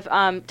dancers have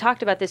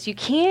talked about this. You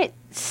can't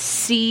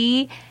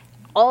see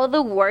all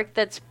the work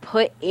that's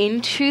put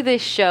into the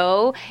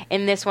show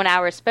in this 1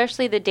 hour,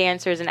 especially the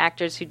dancers and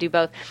actors who do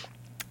both.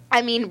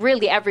 I mean,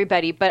 really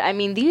everybody, but I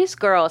mean, these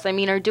girls, I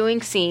mean, are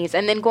doing scenes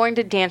and then going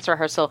to dance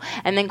rehearsal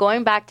and then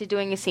going back to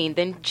doing a scene,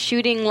 then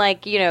shooting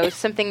like, you know,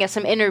 some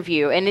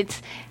interview, and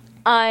it's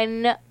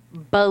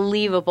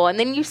unbelievable. And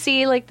then you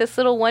see like this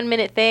little 1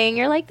 minute thing,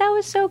 you're like, that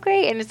was so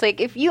great. And it's like,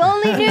 if you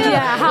only knew,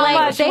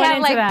 like they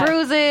have like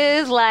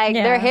bruises, like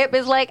their hip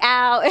is like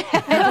out.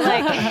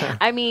 Like,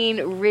 I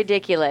mean,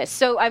 ridiculous.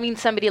 So, I mean,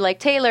 somebody like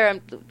Taylor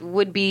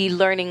would be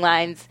learning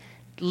lines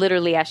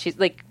literally as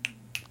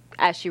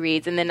she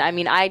reads. And then, I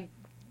mean, I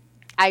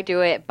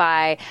do it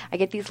by, I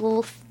get these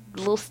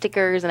little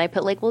stickers and I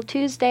put like, well,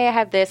 Tuesday I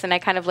have this, and I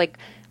kind of like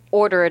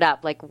order it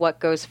up, like what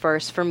goes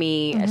first for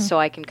me, so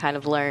I can kind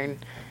of learn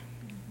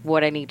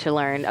what I need to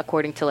learn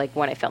according to like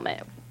when I film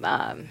it.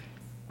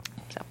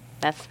 So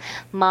that's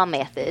my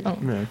method. Oh,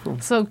 yeah, cool.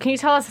 So can you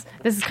tell us,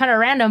 this is kind of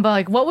random, but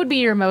like what would be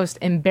your most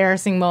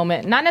embarrassing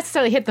moment? Not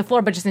necessarily hit the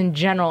floor, but just in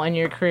general in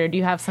your career. Do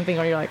you have something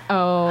where you're like,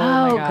 oh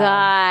my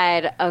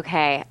God.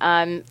 Okay.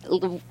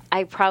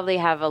 I probably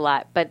have a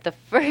lot, but the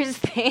first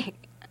thing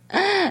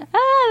the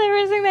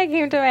first thing that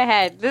came to my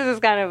head, this is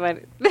kind of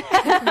funny.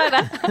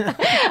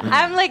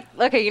 I'm like,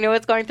 okay, you know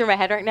what's going through my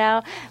head right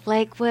now?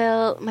 Like,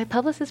 well, my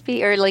publicist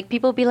or like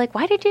people be like,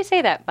 why did you say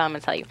that? But I'm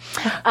gonna tell you.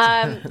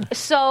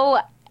 So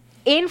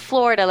in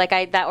Florida, like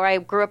where I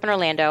grew up in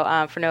Orlando,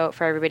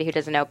 for everybody who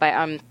doesn't know, but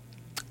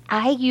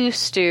I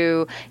used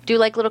to do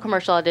like little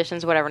commercial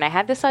auditions, whatever, and I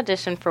had this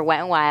audition for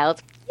Wet n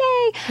Wild.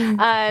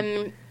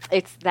 Yay!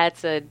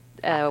 That's a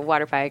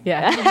water park.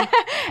 Yeah.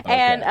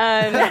 And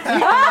I'm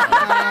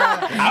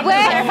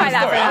clarify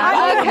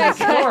that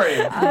for story.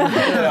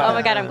 Oh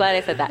my God, I'm glad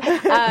I said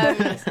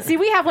that. See,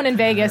 we have one in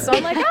Vegas, so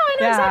I'm like, oh, I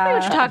know exactly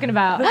what you're talking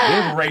about.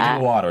 There's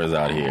raging waters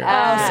out here.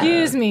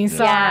 Excuse me,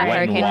 sorry. Yeah, Wet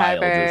Hurricane n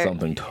Wild Harbor is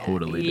something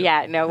totally different.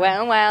 Yeah, no, Wet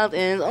n Wild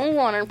is a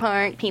water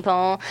park,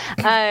 people.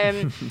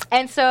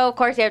 And so, of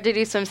course, you have to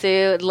do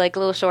swimsuit, like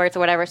little shorts or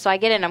whatever. So I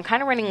get in, I'm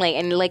kind of running late,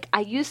 and like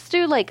I used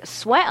to like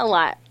sweat a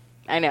lot.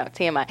 I know,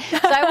 TMI. So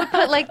I would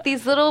put like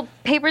these little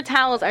paper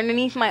towels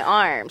underneath my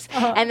arms,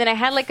 and then I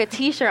had like a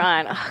t-shirt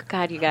on. Oh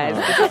God, you guys.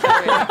 This is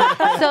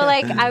so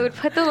like I would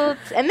put the little,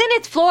 and then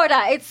it's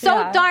Florida. It's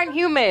so darn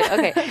humid.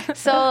 Okay,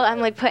 so I'm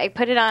like I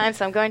put it on.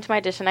 So I'm going to my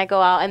audition. I go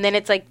out, and then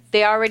it's like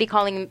they're already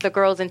calling the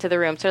girls into the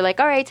room. So they're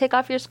like, all right, take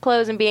off your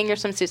clothes and be in your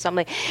swimsuit. So I'm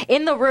like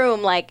in the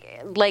room,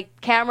 like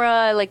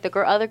camera, like the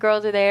other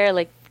girls are there,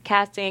 like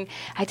casting.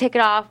 I take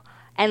it off,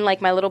 and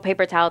like my little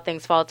paper towel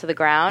things fall to the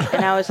ground,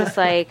 and I was just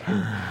like.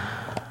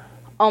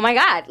 Oh my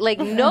God, like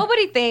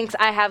nobody thinks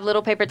I have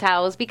little paper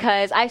towels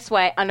because I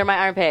sweat under my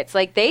armpits.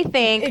 Like they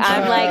think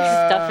I'm like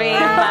stuffing my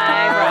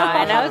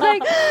bra. And I was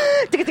like,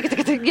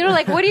 you know,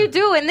 like what do you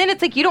do? And then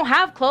it's like you don't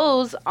have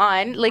clothes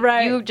on. Like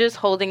you just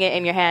holding it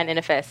in your hand in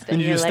a fist.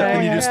 And you you're just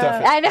like, you do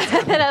stuff. I know.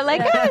 And I'm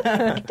like,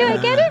 do I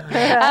get it?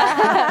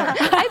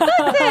 I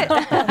booked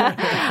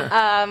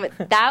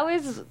it. That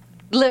was...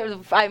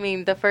 I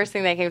mean, the first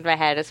thing that came to my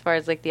head as far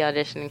as like the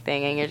auditioning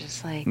thing, and you're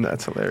just like,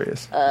 that's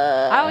hilarious.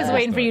 I was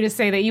waiting for you to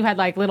say that you had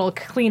like little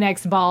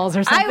Kleenex balls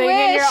or something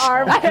in your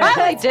arm. I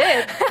probably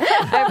did.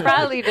 I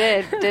probably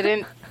did.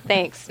 Didn't.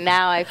 Thanks.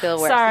 Now I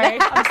feel worse. Sorry.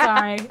 I'm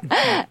sorry.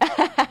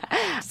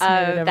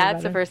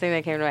 That's the first thing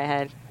that came to my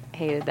head.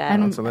 Hated that.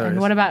 And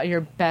what about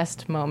your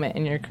best moment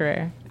in your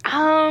career?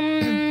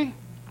 Oh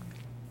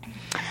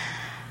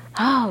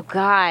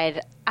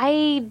God,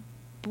 I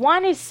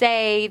want to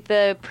say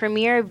the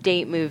premiere of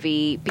Date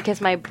movie because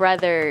my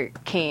brother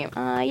came.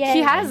 Yay. He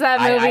has that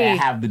movie. I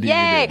have the DVD.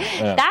 Yay.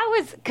 That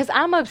was because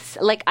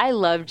like I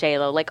love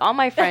J-Lo. Like all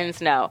my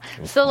friends know.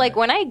 So like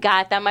when I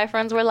got that, my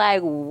friends were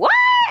like, "What?"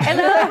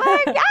 And I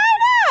was like,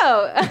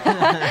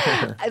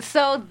 "I know."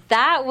 So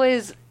that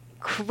was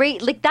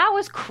great. Like that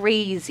was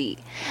crazy.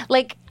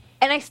 Like.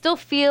 And I still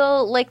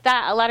feel like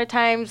that a lot of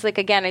times. Like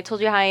again, I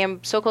told you how I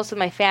am so close with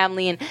my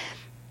family, and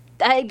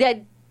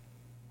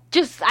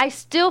I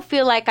still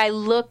feel like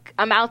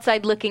I'm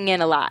outside looking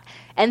in a lot.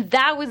 And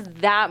that was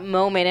that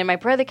moment. And my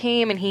brother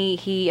came and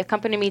he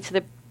accompanied me to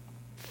the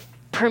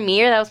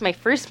premiere. That was my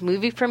first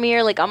movie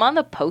premiere. Like I'm on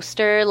the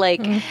poster.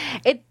 Like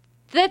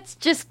that's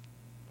just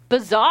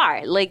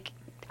bizarre. Like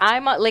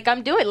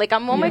I'm doing, like, oh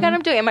my God,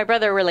 I'm doing it. And my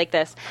brother were like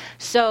this.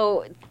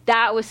 So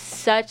that was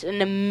such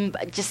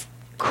just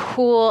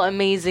cool,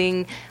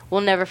 amazing,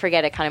 we'll never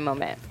forget it kind of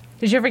moment.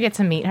 Did you ever get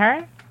to meet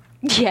her?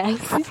 Yes.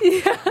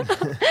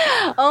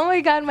 Oh my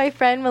God, my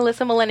friend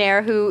Melissa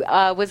Molinare, who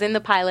was in the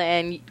pilot,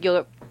 and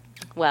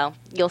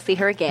you'll see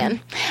her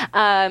again.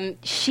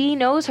 She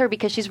knows her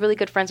because she's really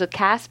good friends with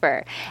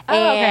Casper.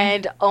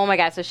 And oh my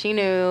God, so she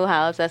knew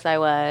how obsessed I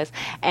was.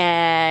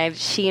 And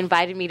she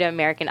invited me to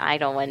American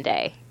Idol one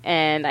day.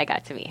 And I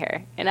got to meet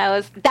her. And that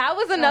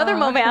was another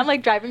moment. I'm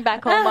like driving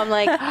back home. I'm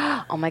like,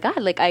 oh my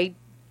God, like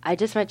I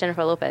just met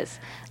Jennifer Lopez.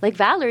 Like,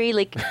 Valerie,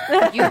 like,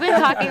 you've been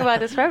talking about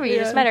this forever. You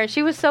just met her.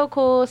 She was so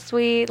cool,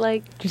 sweet,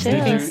 like,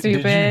 stupid.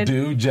 Did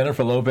you do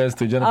Jennifer Lopez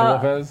to Jennifer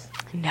Lopez?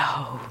 No,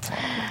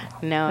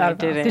 I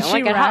didn't. Oh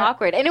my God, how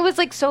awkward. And it was,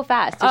 like, so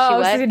fast.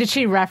 Did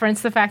she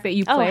reference the fact that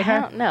you played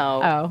her?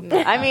 No.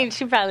 Oh. I mean,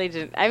 she probably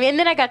didn't. I mean, and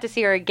then I got to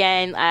see her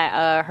again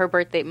at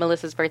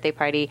Melissa's birthday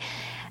party.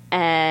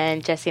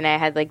 And Jesse and I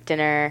had, like,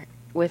 dinner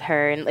with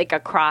her and, like,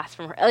 across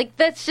from her. Like,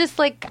 that's just,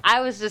 like, I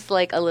was just,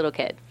 like, a little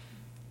kid.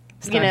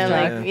 You know,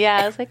 like,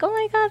 I was like, oh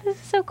my God, this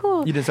is so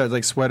cool. You just started,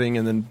 like, sweating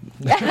and then...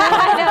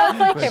 I know,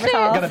 like,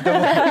 got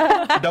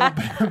a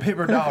double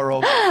paper towel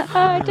roll.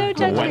 Oh, don't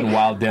judge me. Wet and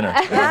wild dinner.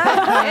 Too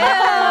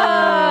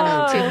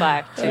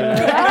far.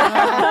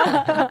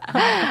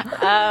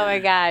 Oh my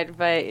God,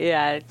 but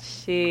yeah,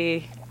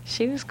 she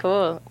was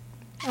cool.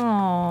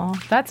 Oh,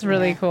 that's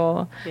really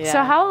cool. Yeah.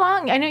 So how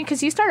long, I know,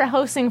 because you started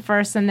hosting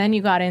first and then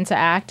you got into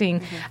acting.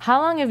 Mm-hmm.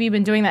 How long have you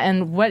been doing that,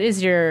 and what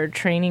is your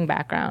training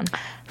background?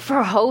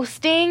 For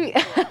hosting,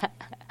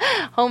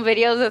 home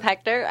videos with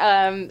Hector,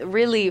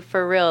 really,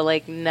 for real,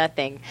 like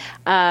nothing.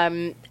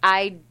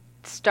 I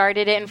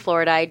started it in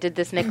Florida. I did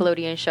this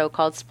Nickelodeon show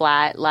called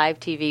Splat, live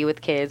TV with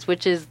kids,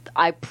 which is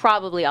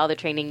probably all the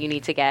training you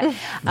need to get,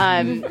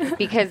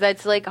 because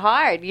that's like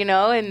hard, you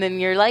know, and then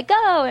you're like,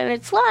 oh, and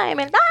it's slime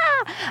and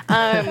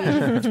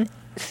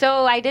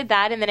so I did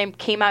that, and then I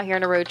came out here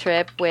on a road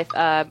trip with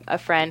a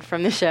friend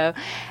from the show,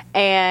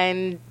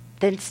 and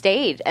then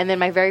stayed. And then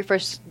my very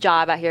first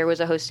job out here was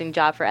a hosting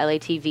job for LA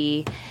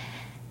TV.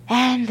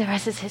 And the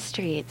rest is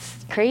history.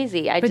 It's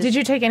crazy. But did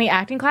you take any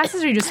acting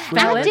classes, or you just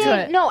fell into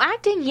it? No,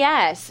 acting,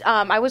 yes.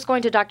 I was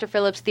going to Dr.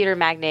 Phillips Theater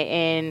Magnet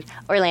in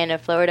Orlando,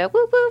 Florida.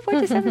 Woo woo,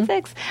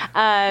 4276.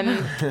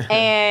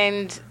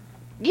 And,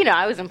 you know,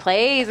 I was in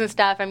plays and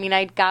stuff. I mean,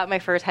 I got my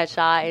first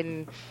headshot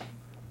in,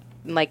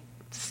 like,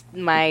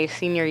 my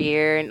senior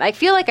year. And I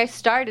feel like I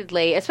started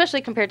late,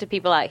 especially compared to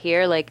people out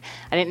here. Like,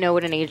 I didn't know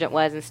what an agent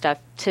was and stuff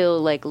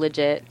till, like,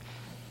 legit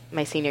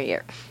my senior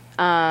year.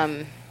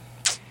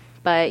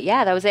 But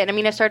yeah, that was it. I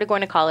mean, I started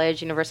going to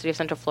college, University of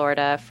Central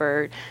Florida,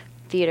 for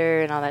theater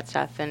and all that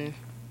stuff. And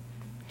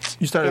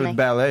you started with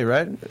ballet,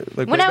 right?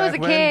 Like when I was a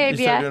kid,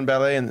 you started doing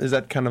ballet, and is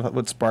that kind of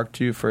what sparked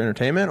you for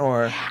entertainment,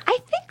 or? I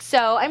think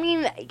so. I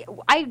mean,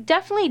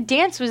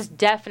 dance was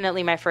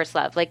definitely my first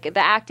love. Like the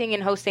acting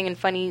and hosting and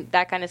funny,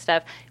 that kind of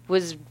stuff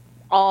was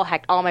all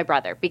my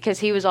brother, because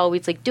he was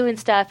always like doing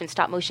stuff and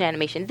stop motion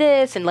animation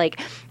this and like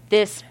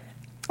this.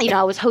 You know,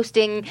 I was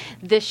hosting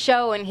this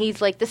show, and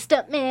he's like the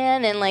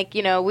stuntman, and like,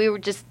 you know, we were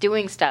just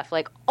doing stuff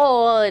like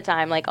all the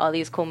time, like all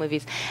these cool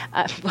movies.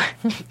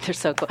 They're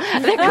so cool.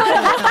 They're cool.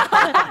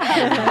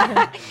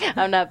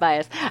 I'm not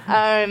biased.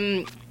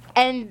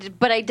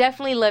 But I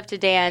definitely love to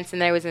dance,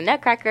 and I was in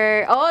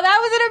Nutcracker. Oh, that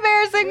was an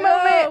embarrassing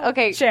moment.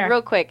 Okay, sure.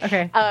 Real quick.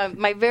 Okay.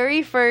 My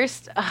very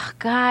first,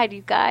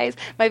 you guys,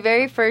 my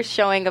very first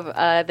showing of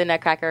the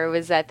Nutcracker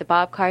was at the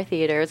Bob Carr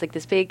Theater. It was like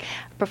this big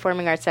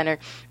performing arts center.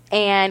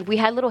 And we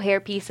had little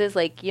hair pieces,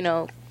 like, you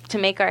know, to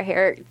make our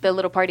hair, the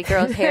little party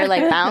girl's hair,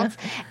 like, bounce.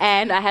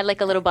 And I had, like,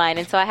 a little bun.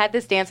 And so I had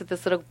this dance with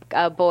this little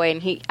boy,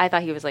 and I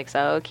thought he was, like,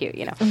 so cute,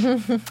 you know.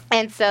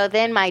 And so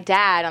then my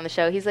dad on the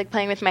show, he's, like,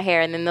 playing with my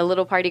hair. And then the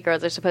little party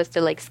girls are supposed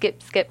to, like,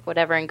 skip,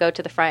 whatever, and go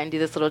to the front and do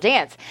this little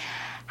dance.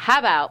 How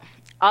about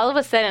all of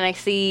a sudden I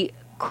see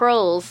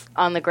curls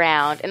on the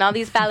ground, and all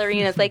these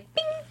ballerinas, like,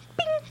 bing,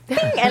 bing,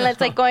 bing, and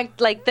it's, like, going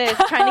like this,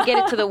 trying to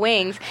get it to the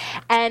wings.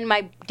 And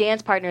my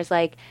dance partner's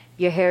like,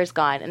 your hair's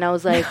gone. And I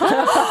was like,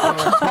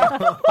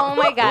 oh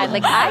my God.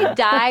 Like, I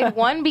died,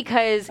 one,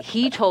 because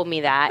he told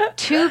me that,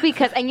 two,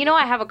 because, and you know,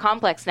 I have a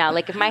complex now.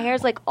 Like, if my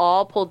hair's like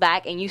all pulled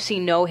back and you see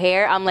no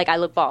hair, I'm like, I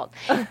look bald.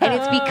 And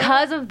it's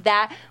because of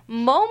that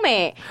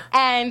moment.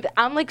 And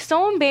I'm like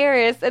so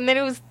embarrassed. And then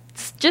it was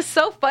just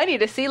so funny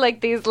to see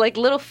like these like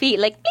little feet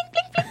like blink,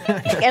 blink,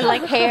 blink, blink, and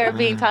like hair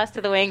being tossed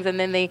to the wings, and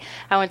then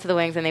I went to the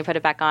wings and they put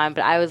it back on,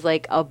 but I was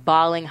like a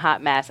bawling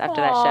hot mess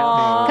after that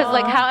show, because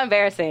like how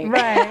embarrassing.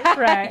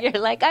 Right. You're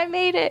like, I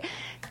made it.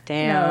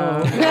 Damn.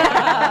 No.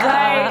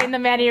 Right. And the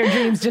man of your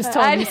dreams just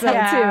told me so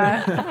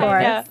too. Of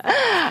course.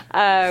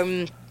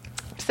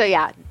 So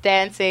yeah,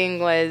 dancing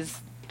was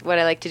what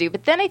I like to do.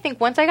 But then I think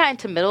once I got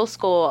into middle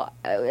school,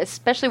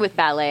 especially with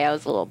ballet, I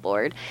was a little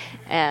bored,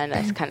 and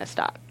I kind of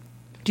stopped.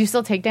 Do you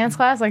still take dance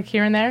class, like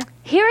here and there?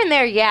 Here and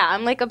there, yeah.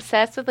 I'm like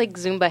obsessed with like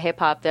Zumba hip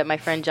hop that my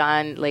friend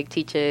John like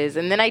teaches.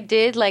 And then I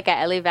did like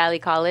at LA Valley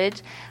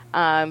College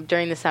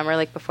during the summer,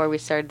 like before we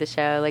started the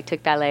show, like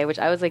took ballet, which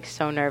I was like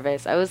so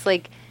nervous. I was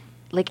like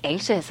like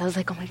anxious. I was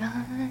like, oh my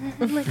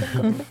God, like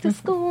I'm going back to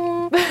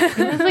school.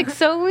 It was like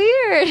so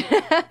weird.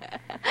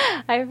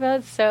 I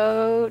felt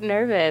so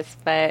nervous,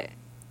 but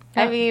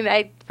I mean,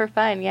 for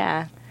fun,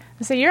 yeah.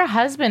 So your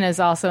husband is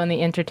also in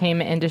the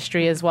entertainment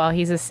industry as well.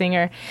 He's a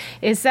singer.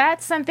 Is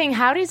that something,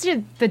 how does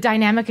the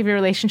dynamic of your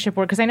relationship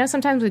work? Because I know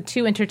sometimes with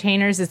two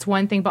entertainers, it's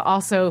one thing, but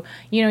also,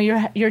 you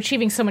know, you're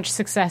achieving so much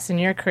success in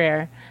your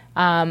career.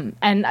 And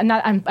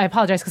I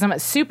apologize because I'm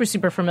not super,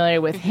 super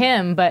familiar with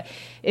him, but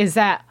is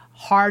that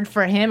hard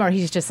for him, or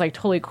he's just like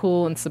totally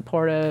cool and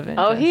supportive?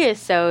 And he is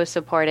so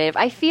supportive.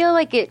 I feel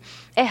like it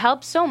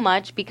helps so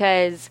much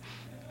because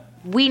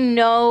we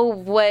know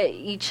what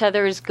each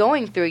other is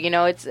going through. You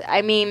know,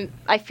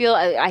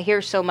 I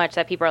hear so much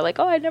that people are like,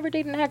 oh, I'd never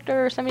date an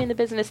actor or somebody in the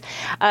business.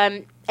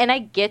 And I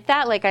get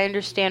that. Like, I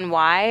understand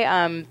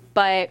why.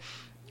 But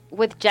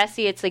with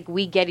Jesse, it's like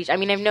we get I've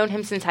known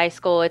him since high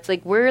school. It's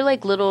like we're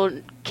like little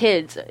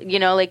kids, you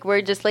know, like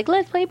we're just like,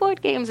 let's play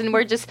board games, and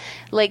we're just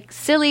like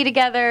silly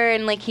together,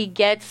 and like he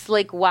gets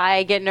like why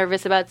I get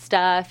nervous about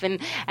stuff, and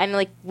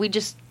like we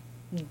just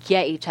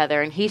get each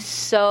other, and he's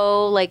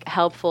so like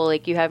helpful,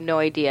 like you have no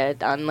idea,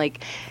 on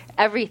like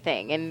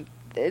everything.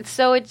 And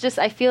so it's just,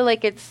 I feel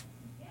like it's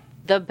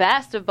the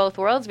best of both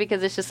worlds,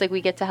 because it's just like we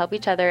get to help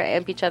each other,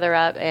 amp each other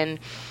up, and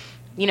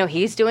you know,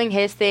 he's doing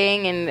his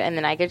thing, and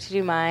then I get to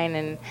do mine.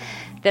 And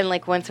then,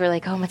 like, once we're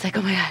like, oh, it's like,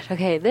 oh, my God,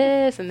 okay,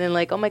 this. And then,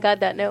 like, oh, my God,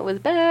 that note was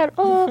bad.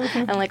 Oh,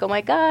 and, like, oh, my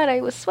God,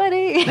 I was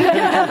sweating.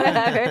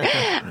 Whatever.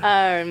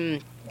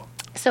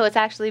 So it's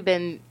actually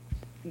been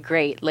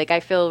great. Like, I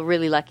feel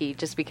really lucky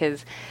just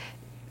because,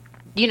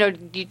 you know,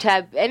 and,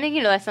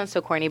 you know, that sounds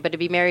so corny, but to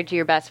be married to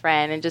your best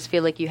friend and just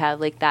feel like you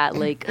have, like, that,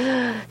 like,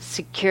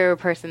 secure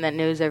person that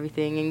knows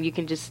everything, and you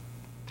can just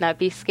not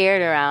be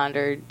scared around,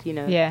 or you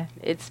know,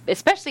 it's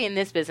especially in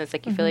this business,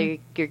 like you feel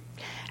like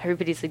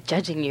everybody's like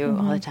judging you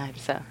all the time.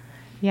 So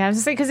I was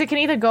just saying, because it can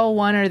either go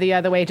one or the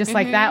other way, just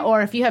like that,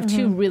 or if you have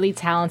two really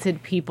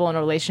talented people in a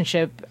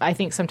relationship, I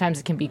think sometimes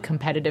it can be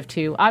competitive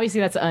too.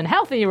 Obviously that's an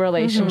unhealthy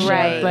relationship,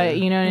 right? But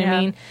you know what I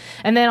mean.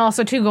 And then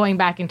also too, going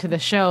back into the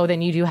show,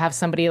 then you do have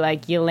somebody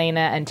like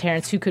Yelena and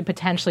Terrence who could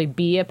potentially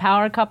be a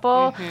power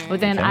couple,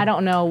 but then I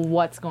don't know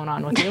what's going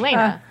on with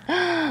Yelena.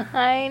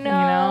 I know.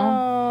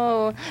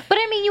 You know? But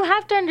I mean, you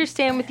have to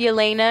understand with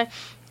Yelena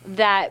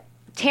that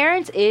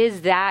Terrence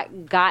is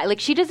that guy.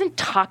 Like, she doesn't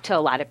talk to a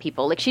lot of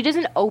people. Like, she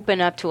doesn't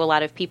open up to a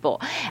lot of people.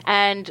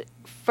 And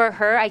for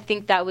her, I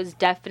think that was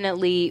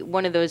definitely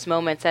one of those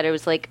moments that it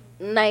was like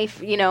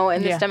knife, you know,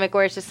 in the stomach,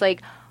 where it's just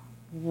like,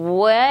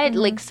 what?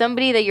 Like,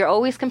 somebody that you're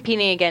always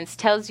competing against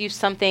tells you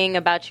something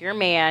about your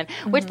man,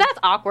 which that's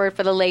awkward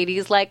for the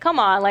ladies. Like, come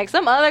on, like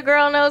some other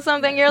girl knows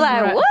something. You're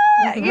like, what?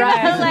 You know,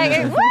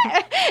 like,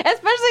 what?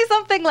 Especially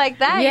something like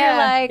that. You're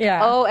like,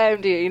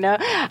 OMG, you know?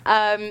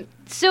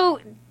 So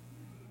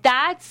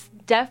that's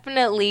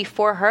definitely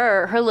for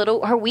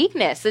her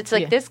weakness. It's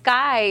like, this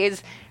guy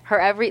is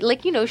her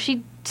like, you know,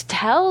 she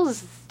tells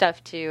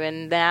stuff to,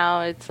 and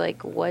now it's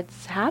like,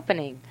 what's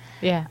happening?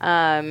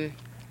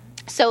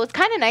 So it's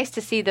kind of nice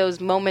to see those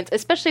moments,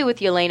 especially with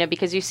Yelena,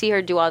 because you see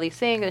her do all these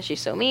things and she's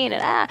so mean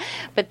and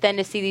but then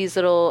to see these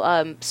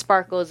little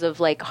sparkles of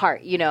like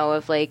heart, you know,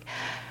 of like,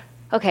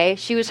 okay,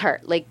 she was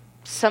hurt. Like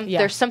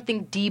there's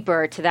something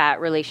deeper to that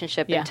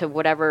relationship and to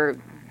what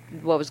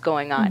was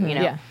going on, you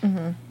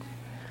know.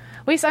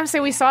 We saw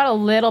it a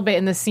little bit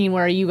in the scene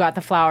where you got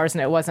the flowers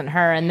and it wasn't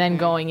her, and then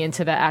going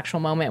into the actual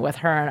moment with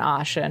her and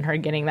Asha and her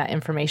getting that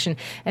information.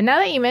 And now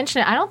that you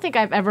mention it, I don't think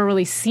I've ever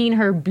really seen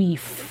her be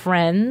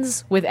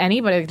friends with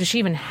anybody. Does she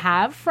even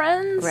have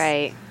friends?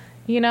 Right.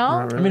 You know?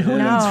 I mean, who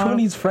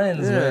needs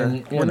friends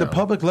when the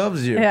public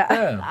loves you? Good point.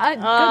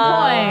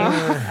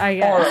 I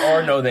guess.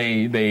 Or no,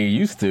 they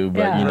used to,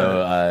 but you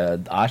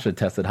know, Asha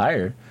tested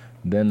higher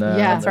than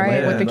that's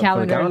right, with the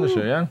calendar. For the calendar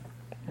show,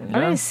 I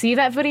didn't see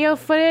that video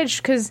footage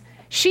because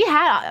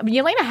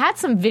Yelena had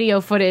some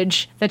video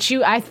footage that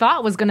I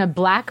thought was going to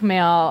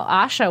blackmail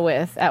Asha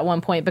with at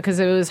one point, because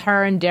it was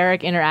her and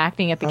Derek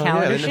interacting at the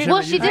calendar shoot.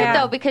 Well, she did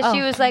though, because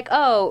she was like,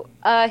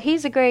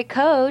 he's a great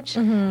coach,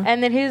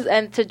 and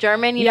then to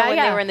German, you know, when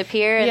they were in the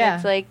pier, and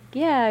it's like,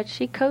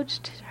 she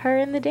coached her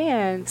in the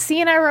dance.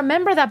 See, and I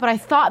remember that, but I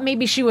thought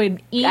maybe she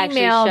would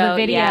email the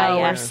video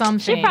or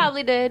something. She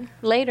probably did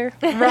later.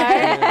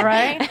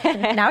 Right?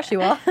 Now she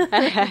will.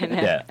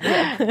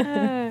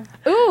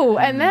 Ooh,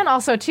 and then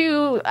also,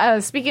 too,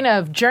 speaking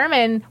of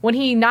German, when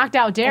he knocked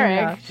out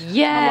Derek.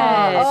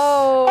 Yes.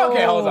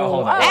 Okay, hold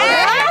on.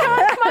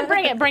 Come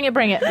on,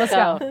 bring it. Let's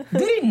go.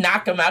 Did he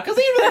knock him out? Because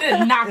he really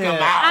didn't knock him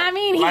out. I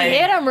mean, he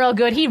hit him real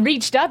good. He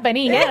reached up and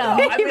he hit him.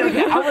 I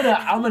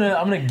mean,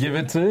 I'm gonna give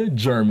it to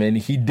German.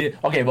 He did.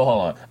 Okay, but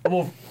hold on.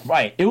 Well,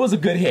 right, it was a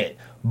good hit,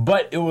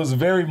 but it was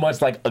very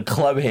much like a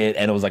club hit,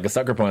 and it was like a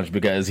sucker punch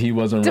because he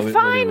wasn't really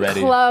ready.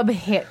 Define club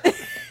hit.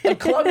 A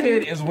club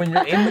hit is when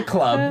you're in the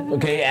club,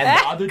 okay, and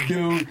the other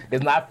dude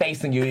is not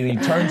facing you, and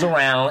he turns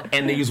around,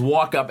 and then you just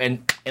walk up,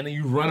 and then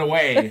you run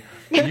away,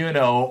 you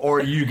know,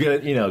 or you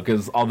get, you know,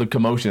 because all the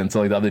commotion, so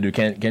like the other dude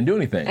can't do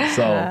anything.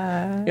 So,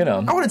 you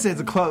know, I wouldn't say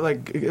it's a club,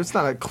 like it's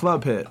not a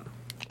club hit.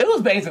 It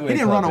was basically. He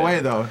didn't run away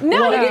though.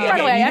 No, he didn't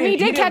run away. I mean, he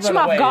did catch him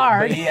off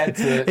guard. But he had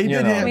to.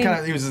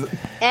 He was.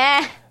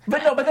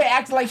 But they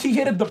acted like he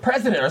hit the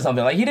president or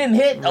something. Like he didn't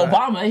hit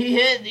Obama. He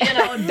hit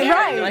Derek.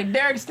 Right. Like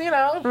Derek's,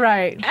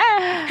 Right.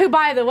 Who,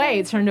 by the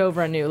way, turned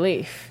over a new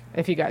leaf.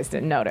 If you guys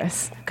didn't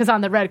notice, because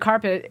on the red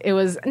carpet, it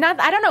was not.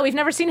 I don't know. We've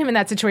never seen him in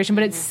that situation,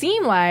 but it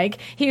seemed like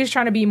he was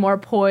trying to be more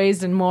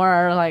poised and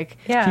more like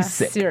he's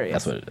sick. Serious.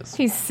 That's what it is.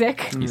 He's sick.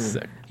 He's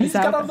sick. He's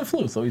got over the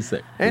flu, so he's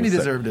sick. And he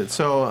deserved it.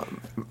 So.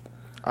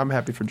 I'm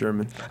happy for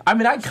German. I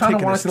mean, I kind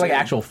of want to see like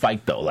actual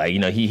fight though. Like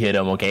he hit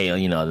him. Okay,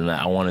 then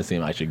I want to see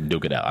him actually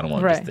duke it out. I don't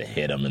want just to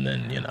hit him and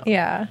then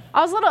Yeah,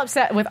 I was a little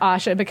upset with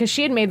Asha because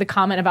she had made the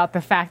comment about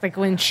the fact like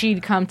when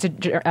she'd come to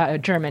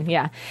German,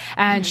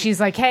 and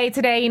she's like, "Hey,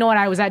 today, you know what?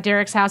 I was at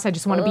Derek's house. I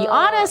just want to be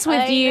honest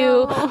with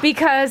you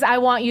because I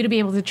want you to be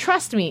able to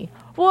trust me."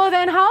 Well,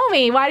 then,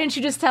 homie, why didn't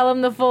you just tell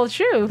him the full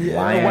truth? Yeah.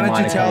 Why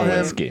didn't you tell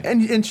him?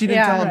 And she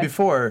didn't tell him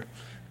before.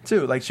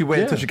 Too like she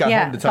waited until she got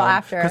home to tell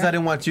him because I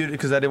didn't want you to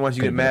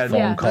get mad.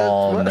 Phone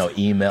call, no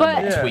email, no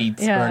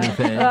tweets or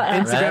anything.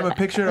 Instagram a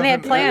picture. And they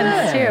had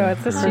plans too.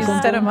 It's just she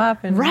stood him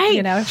up and the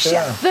apartment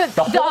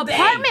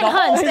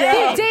hunt,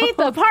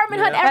 the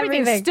apartment hunt,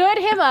 everything stood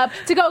him up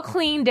to go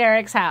clean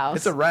Derek's house.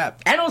 It's a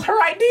wrap, and it was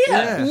her idea.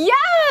 Yeah.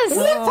 Yes,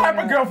 what type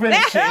of girlfriend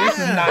is she? This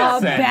is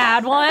nonsense. A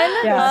bad one.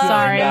 Yeah,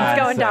 sorry, it's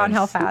going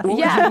downhill fast.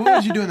 What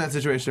would you do in that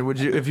situation? Would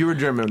you, if you were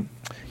German?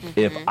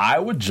 If I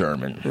were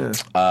German,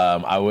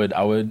 I would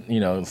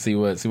see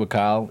what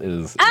Kyle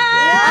is.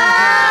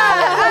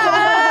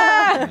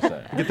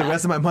 Get the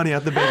rest of my money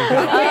out the bank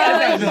account.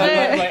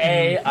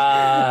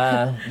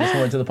 Just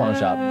went to the pawn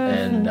shop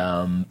and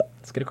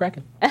let's get it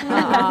cracking.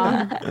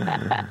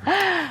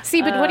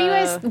 See, but what do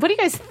you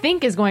guys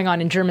think is going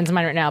on in German's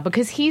mind right now?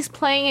 Because he's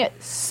playing it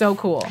so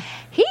cool.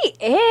 He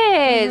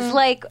is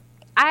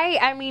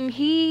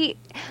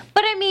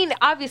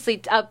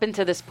obviously up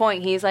until this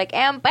point, he's like,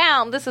 "And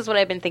bound." This is what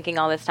I've been thinking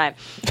all this time,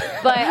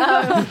 but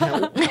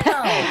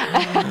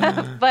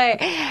but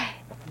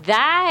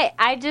that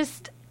I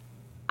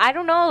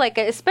don't know, like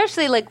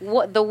especially like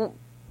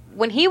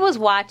when he was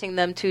watching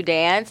them two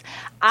dance,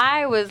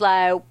 I was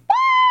like, what?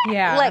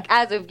 Yeah. Like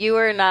as a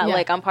viewer, not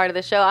like I'm part of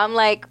the show. I'm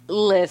like,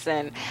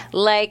 listen,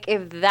 like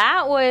if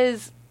that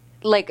was.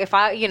 Like, if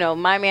I,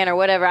 my man or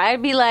whatever,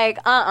 I'd be like,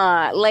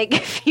 Like,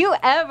 if you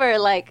ever,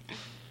 like,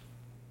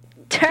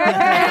 turn,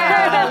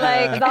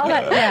 like,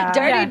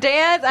 dirty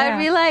dance, I'd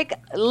be like,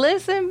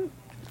 listen,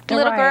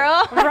 little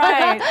girl.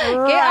 Right.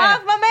 Get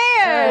off my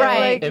man. Right.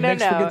 Like, it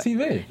makes for good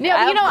TV.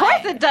 Yeah, of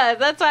course it does.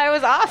 That's why it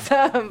was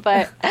awesome.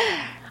 But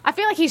I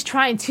feel like he's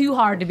trying too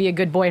hard to be a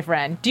good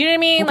boyfriend. Do you know what I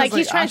mean? Well, like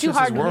he's trying too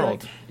hard.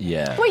 World.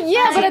 Yeah. Well,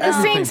 yeah, but at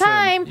the same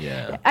time,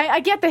 I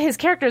get that his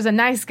character is a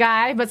nice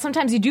guy, but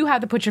sometimes you do have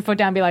to put your foot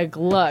down and be like,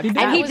 look.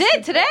 And he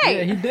did today.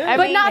 Yeah, he did.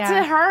 But not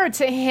to her,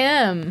 to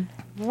him.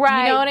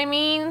 Right. You know what I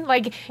mean?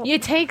 Like,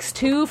 it takes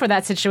two for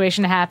that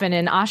situation to happen,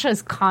 and Asha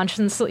is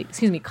consciously,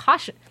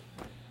 caution.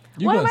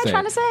 What am I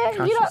trying to say?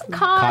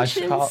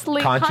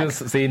 Conscious.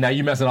 See, now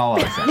you're messing all up.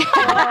 She's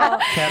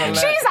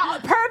on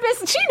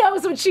purpose. She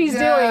knows what she's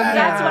doing.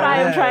 That's what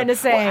I am trying to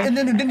say. Well, and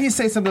then didn't he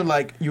say something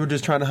like, you were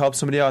just trying to help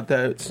somebody out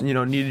that,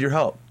 needed your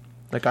help?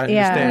 Like, I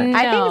understand. No.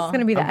 I think it's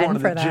going to be the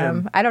end for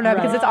them. I don't know,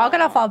 because it's all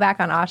going to fall back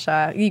on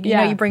Asha. You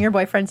know, you bring your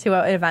boyfriend to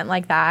an event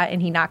like that,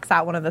 and he knocks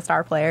out one of the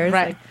star players.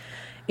 Right.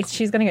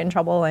 She's going to get in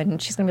trouble,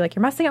 and she's going to be like,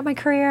 you're messing up my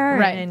career.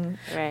 Right.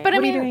 But I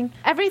mean,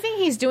 everything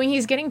he's doing,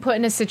 he's getting put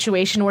in a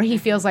situation where he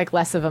feels like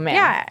less of a man.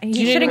 Yeah,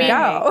 he shouldn't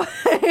go.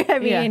 I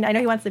mean, I know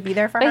he wants to be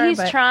there for her. But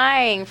he's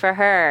trying for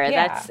her.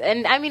 Yeah.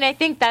 I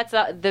think that's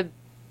the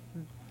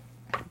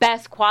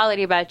best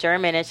quality about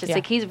German. It's just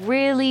like he's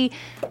really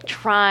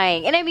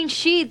trying. And I mean,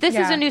 this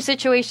is a new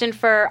situation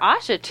for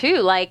Asha too.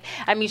 Like,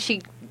 I mean,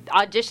 she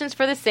auditions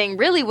for this thing,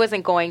 really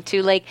wasn't going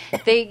to, like,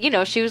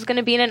 she was going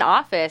to be in an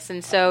office,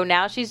 and so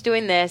now she's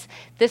doing this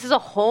is a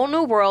whole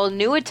new world,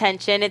 new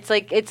attention. It's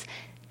like, it's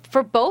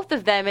for both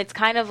of them, it's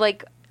kind of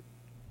like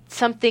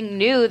something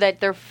new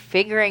that they're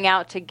figuring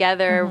out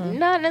together,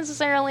 not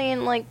necessarily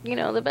in like,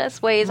 the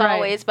best ways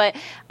always, but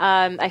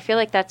I feel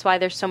like that's why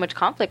there's so much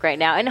conflict right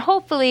now, and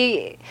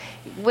hopefully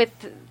with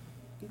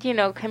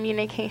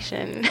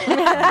communication.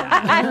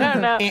 I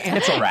don't know.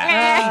 It's a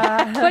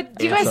wrap. But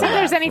do you guys think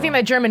there's anything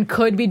that German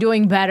could be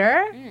doing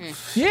better?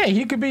 Yeah,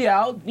 he could be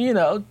out,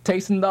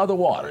 tasting the other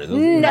waters.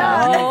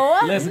 No.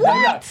 Listen,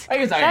 what?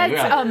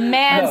 That's a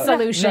man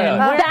solution.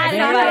 That's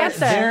not the answer.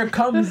 There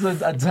comes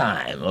a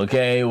time,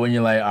 okay, when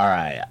you're like, all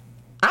right,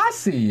 I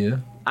see you,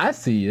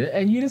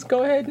 and you just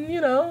go ahead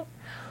and,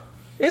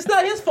 it's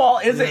not his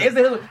fault. Is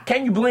it?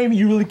 Can you blame him?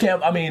 You really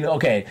can't. I mean,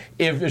 okay,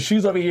 if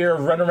she's over here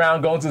running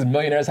around going to his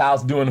millionaire's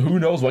house doing who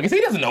knows what, because he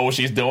doesn't know what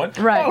she's doing.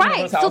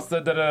 Right. House,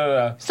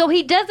 so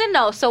he doesn't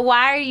know. So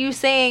why are you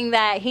saying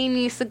that he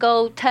needs to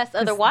go test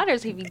other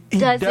waters if he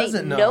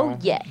doesn't know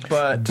yet?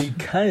 But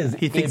because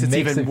he thinks it's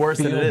even worse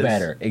than it is.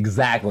 Better.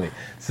 Exactly.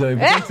 So if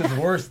he thinks it's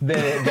worse than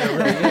it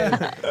really is,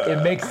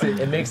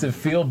 it makes it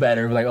feel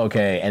better. Like,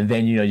 okay, and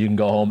then you can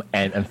go home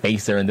and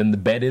face her, and then the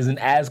bed isn't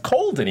as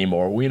cold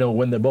anymore.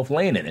 When they're both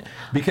laying skin in it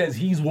because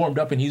he's warmed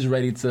up and he's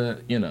ready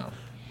to,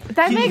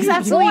 That makes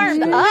absolutely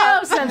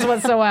no sense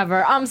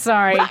whatsoever. I'm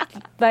sorry.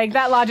 Like,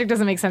 that logic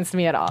doesn't make sense to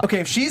me at all. Okay,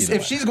 if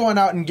she's going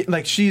out and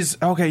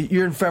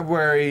you're in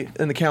February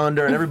in the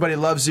calendar and everybody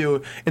loves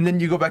you, and then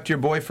you go back to your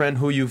boyfriend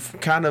who you've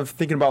kind of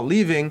thinking about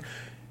leaving,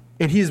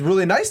 and he's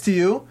really nice to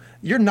you,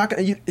 you're not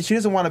gonna. She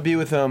doesn't want to be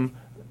with him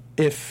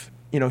if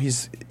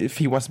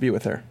he wants to be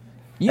with her.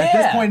 Yeah. At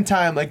this point in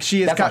time, like,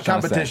 she has got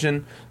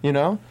competition,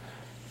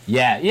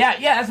 Yeah,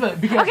 that's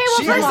what. Because okay,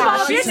 well, first of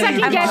all, if you're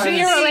second guessing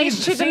your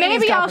relationship, then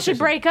maybe y'all should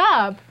break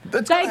up.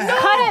 Cut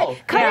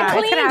it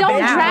clean. Don't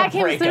drag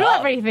him through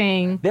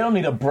everything. They don't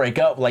need to break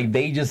up. Like,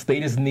 they just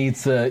need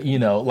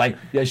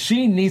to,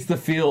 she needs to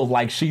feel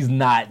like she's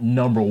not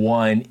number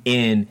one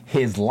in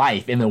his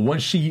life. And then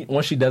once she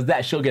does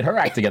that, she'll get her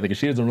act together because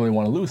she doesn't really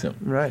want to lose him.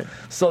 Right.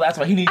 So that's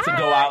why he needs to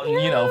go out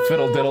and,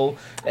 fiddle diddle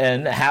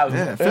and have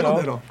fiddle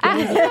diddle.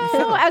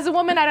 As a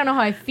woman, I don't know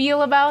how I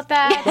feel about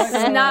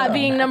that. Not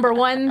being number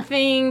one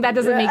thing, that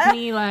doesn't make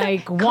me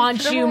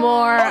want you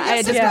more.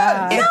 It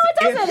doesn't.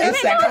 It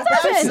makes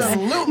no sense.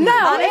 Absolutely.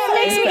 No, it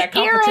makes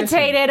me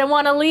irritated and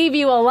want to leave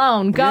you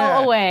alone. Go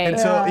away.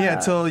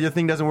 Until your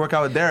thing doesn't work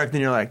out with Derek,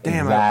 then you're like,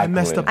 damn, I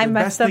messed up the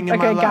best thing in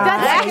my life.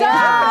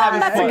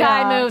 That's a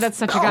guy move. That's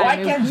such a guy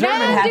move.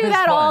 Men do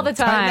that all the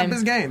time. Tighten up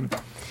his game.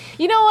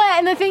 You know what?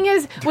 And the thing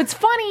is, what's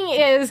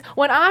funny is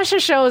when Asha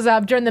shows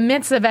up during the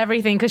midst of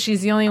everything, because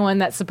she's the only one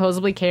that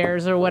supposedly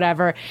cares or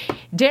whatever,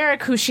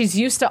 Derek, who she's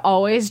used to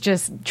always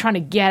just trying to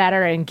get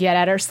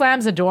at her,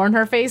 slams a door in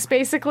her face,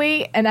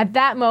 basically. And at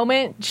that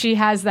moment, she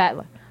has that,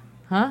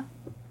 huh?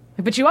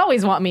 But you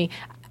always want me.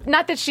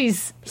 Not that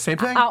she's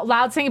out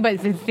loud saying, but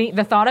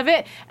the thought of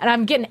it. And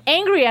I'm getting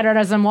angry at her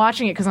as I'm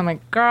watching it because I'm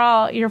like,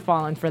 girl, you're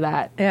falling for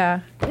that. Yeah.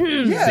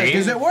 Yeah,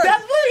 because it works.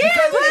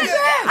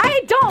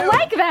 I don't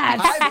like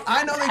that.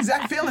 I know the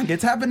exact feeling.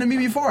 It's happened to me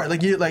before.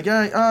 Like,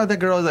 that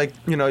girl is like,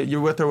 you're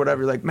with her or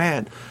whatever. You're like,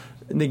 man.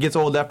 And it gets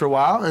old after a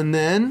while. And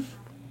then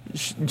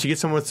she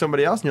gets someone with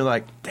somebody else. And you're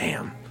like,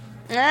 damn.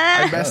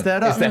 I messed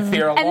that up. It's that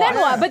fear of and then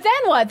what? But then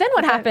what? Then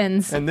what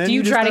happens? And then do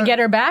you try to get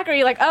her back, or are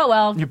you like, oh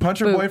well? You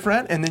punch your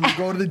boyfriend, and then you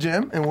go to the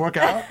gym and work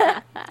out.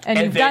 and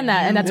you've done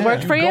that, and that's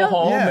worked for you. Go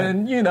home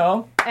and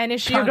And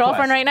is she your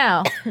girlfriend right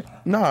now?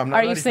 No, I'm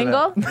not. Are you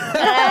single?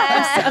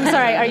 I'm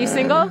sorry. Are you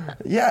single?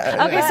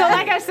 Yeah. Okay, so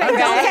like I said,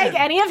 don't take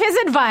any of his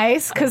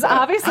advice because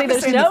obviously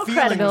there's no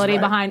credibility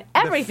behind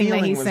everything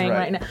that he's saying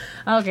right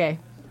now. Okay.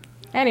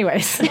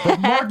 Anyways. But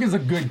Mark is a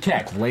good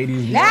catch,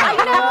 ladies.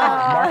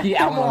 Marky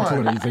Allen on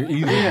Twitter.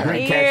 He's a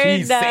great catch.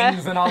 He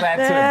sings and all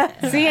that,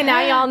 too. See, and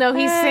now y'all know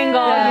he's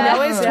single. You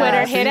know his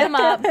Twitter. Hit him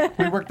up.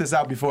 We worked this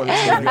out before.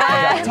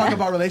 Talk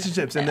about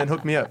relationships and then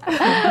hook me up.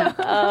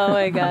 Oh,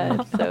 my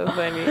God. So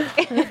funny.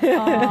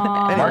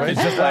 Mark is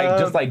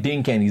just like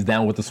Dean Cain. He's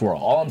down with the swirl.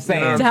 All I'm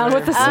saying. Down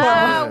with the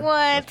swirl.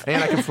 What?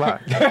 And I can fly.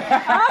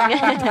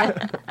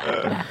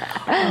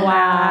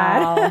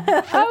 Wow.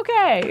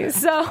 Okay,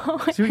 so.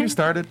 See what you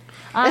started?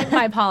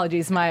 My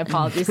apologies.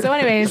 So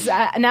anyways,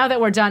 now that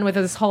we're done with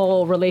this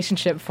whole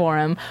relationship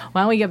forum,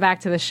 why don't we get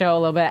back to the show a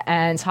little bit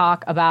and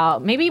talk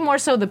about maybe more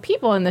so the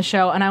people in the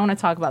show, and I want to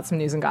talk about some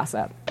news and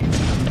gossip.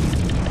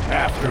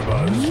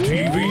 AfterBuzz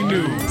TV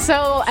News.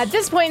 So at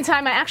this point in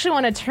time, I actually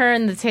want to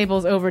turn the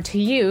tables over to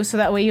you so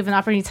that way you have an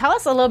opportunity to tell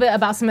us a little bit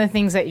about some of the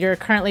things that you're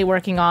currently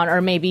working on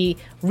or maybe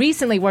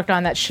recently worked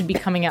on that should be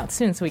coming out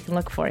soon so we can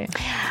look for you.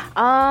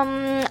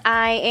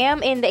 I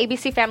am in the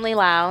ABC Family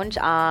Lounge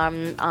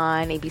on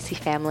ABC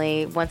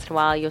Family. Once in a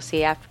while, you'll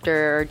see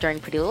during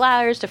Pretty Little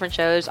Liars, different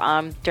shows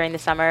during the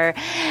summer.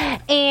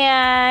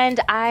 And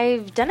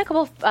I've done a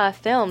couple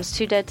films,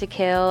 Too Dead to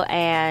Kill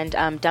and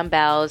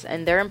Dumbbells,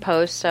 and they're in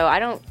post, so I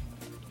don't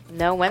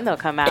know when they'll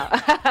come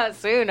out.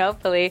 Soon,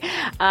 hopefully.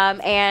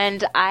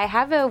 And I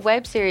have a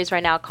web series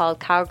right now called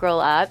Cowgirl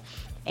Up,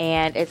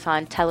 and it's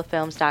on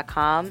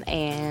telefilms.com,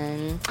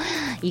 and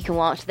you can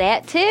watch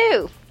that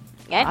too.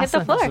 And hit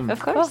the floor, of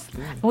course.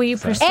 Will you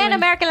pursue and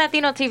American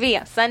Latino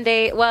TV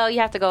Sunday. Well, you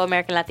have to go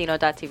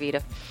AmericanLatino.tv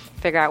to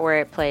figure out where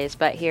it plays,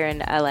 but here in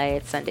LA,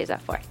 it's Sundays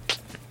at 4.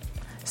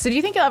 So do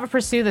you think you'll ever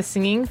pursue the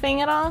singing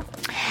thing at all?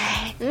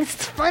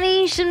 It's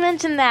funny you should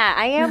mention that.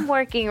 I am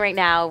working right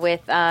now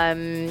with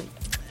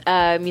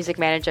a music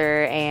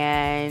manager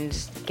and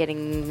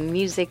getting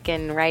music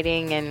and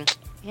writing and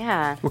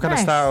yeah. What kind of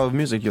style of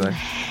music you like?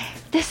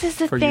 This is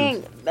the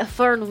thing.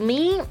 For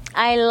me,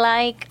 I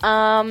like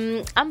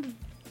I'm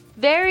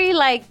very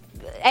like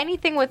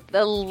anything with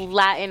a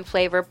Latin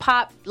flavor.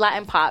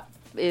 Latin pop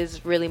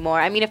is really more.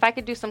 I mean, if I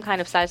could do some kind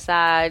of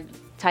salsa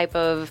type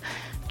of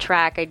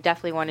track, I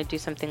definitely want to do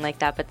something like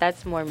that. But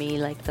that's more me,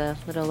 like the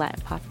little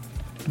Latin pop.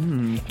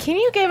 Can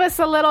you give us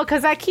a little?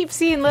 Because I keep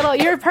seeing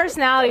your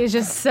personality is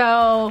just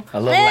so. A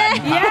little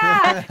Latin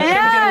pop.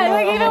 Yeah.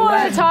 Like even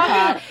when we were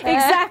talking,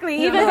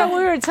 exactly. Even when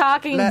we were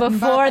talking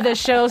before the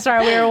show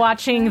started, we were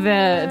watching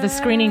the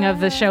screening of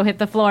the show Hit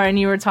the Floor, and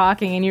you were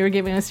talking, and you were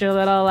giving us your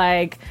little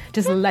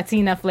just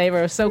Latina flavor.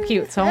 It was so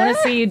cute. So I want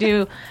to see you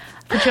do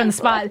Put you on the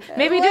spot.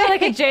 Maybe do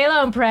like a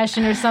J-Lo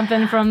impression or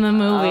something from the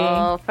movie.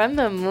 Oh, from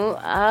the movie.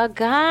 Oh,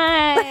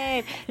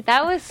 God.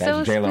 That was so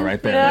That's J-Lo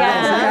right there.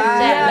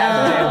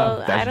 Yeah.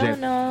 J-Lo. I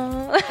don't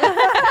know.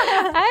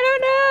 I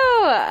don't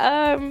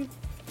know.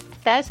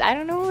 I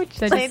don't know what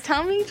to say.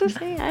 Tell me to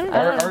say. I don't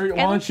know. Or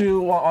why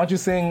don't you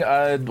sing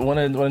one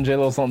of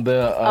J-Lo's song?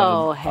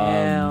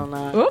 Hell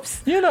no.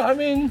 Oops. I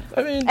mean.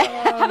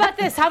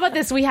 How about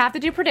this? We have to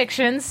do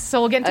predictions, so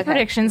we'll get into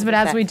predictions. But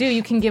as we do,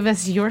 you can give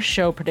us your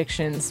show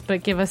predictions.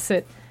 But give us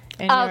it.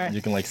 You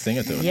can sing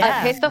it to us.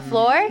 Yeah. Hit the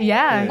floor?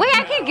 Yeah. Wait,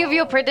 I can't give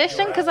you a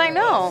prediction because I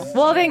know.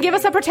 Well, then give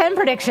us a pretend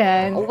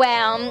prediction.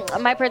 Well,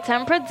 my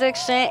pretend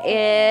prediction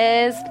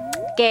is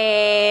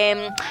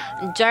que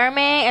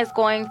Jeremy is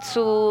going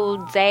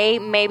to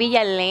date maybe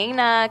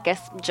Yelena, que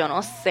yo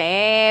no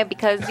sé,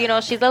 because,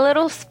 she's a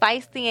little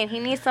spicy and he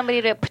needs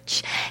somebody to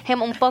push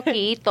him un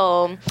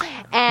poquito.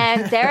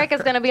 And Derek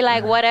is going to be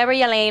like, whatever,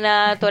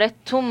 Yelena, tú eres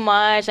too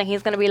much. And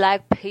he's going to be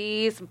like,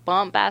 peace,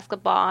 bump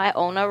basketball, I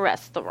own a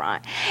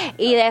restaurant.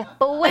 Y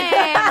después,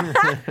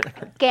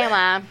 ¿qué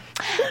más?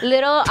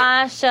 Little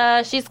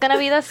Asha, she's going to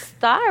be the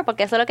star,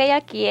 porque eso es lo que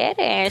ella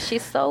quiere.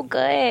 She's so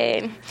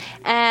good.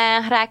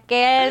 And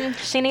Raquel,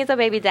 she needs a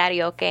baby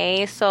daddy,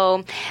 okay?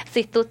 So,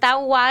 si tú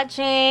estás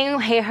watching,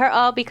 hit her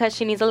up because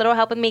she needs a little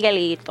help with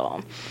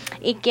Miguelito.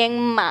 ¿Y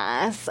quién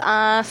más?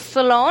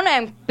 Sloan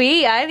and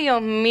P. Ay,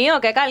 Dios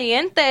mío, qué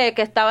caliente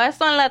que estaba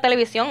eso en la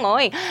televisión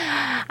hoy.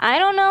 I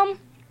don't know.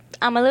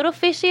 I'm a little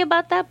fishy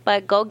about that,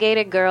 but go get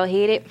it, girl.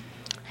 Hit it.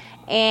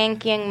 ¿En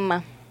quién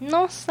más?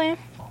 No sé.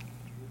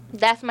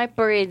 That's my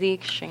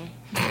prediction.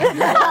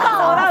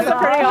 That was a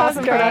pretty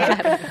awesome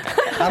prediction.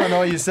 I don't know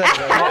what you said.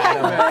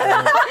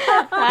 I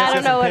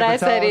don't know what I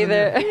said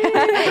either.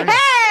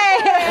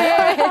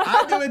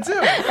 I do it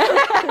too.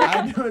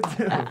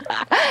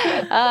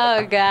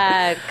 Oh,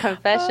 God.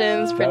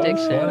 Confessions,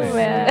 predictions.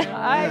 That's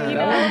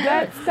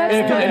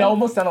it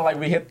almost sounded like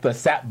we hit the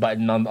sat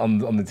button on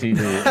the TV.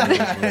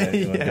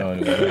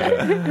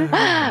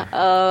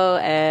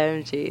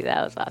 OMG.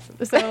 That was awesome.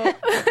 So,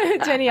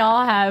 Jenny,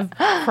 y'all have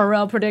for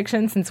real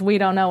predictions since we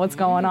don't know what's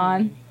going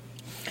on.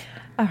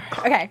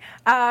 Okay.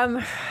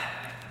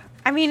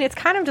 I mean, it's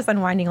kind of just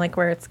unwinding,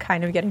 where it's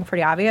kind of getting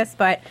pretty obvious.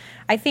 But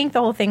I think the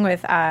whole thing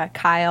with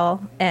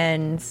Kyle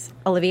and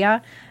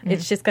Olivia,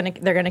 it's just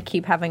they're gonna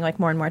keep having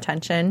more and more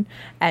tension.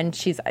 And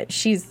she's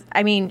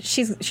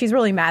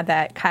really mad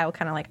that Kyle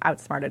kind of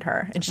outsmarted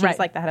her, and she's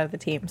the head of the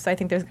team. So I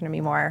think there's gonna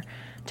be more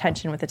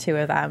tension with the two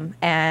of them.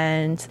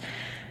 And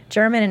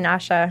German and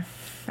Nasha,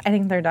 I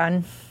think they're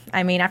done.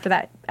 I mean, after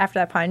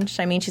that punch,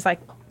 I mean, she's gonna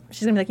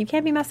be like, you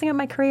can't be messing up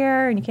my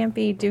career, and you can't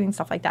be doing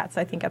stuff like that.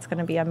 So I think that's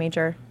gonna be a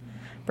major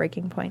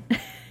breaking point.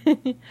 All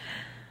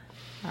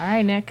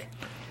right, Nick.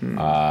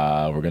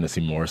 We're gonna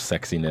see more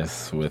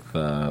sexiness with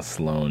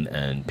Sloan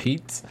and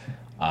Pete,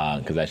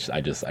 because I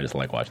just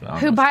like watching that.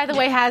 Who, by the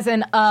way, has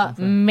an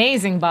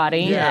amazing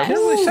body. Yeah,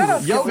 shout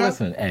out yoga.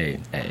 Listen, hey.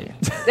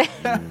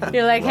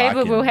 You're like, hey,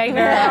 boo boo, hey,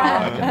 girl.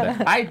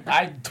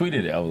 I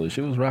tweeted it. Oh,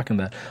 she was rocking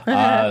that.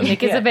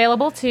 Nick is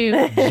available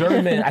too.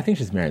 German. I think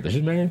she's married.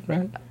 She's married,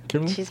 right?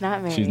 Kimberly? She's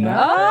not married. She's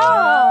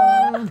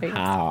not.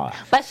 Oh.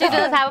 But she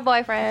does have a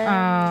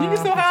boyfriend. You can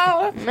still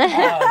holler.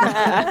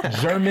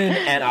 German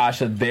and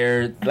Asha,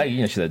 they're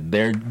she said,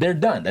 they're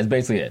done. That's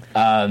basically it.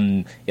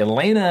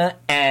 Elena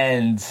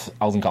and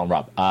I was gonna call him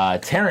Rob.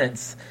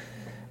 Terrence.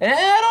 I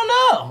don't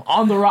know.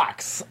 On the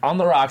rocks.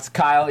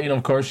 Kyle,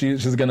 of course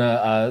she's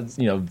gonna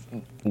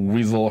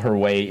weasel her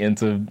way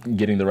into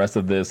getting the rest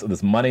of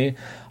this money.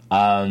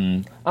 I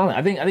don't know.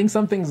 I think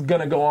something's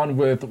gonna go on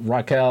with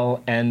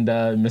Raquel and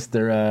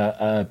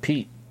Mr.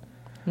 Pete.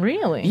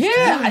 Really?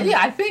 Yeah.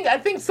 I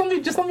think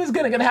something's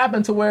gonna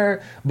happen to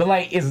where, but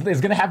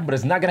it's gonna happen, but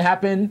it's not gonna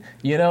happen,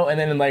 And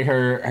then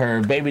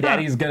her baby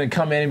daddy's gonna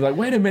come in and be like,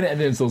 wait a minute, and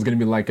then so it's gonna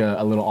be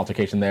a little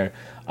altercation there,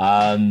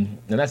 and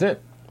that's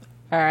it.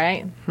 All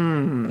right.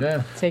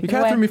 Yeah. Take you it kind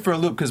of away. threw me for a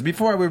loop because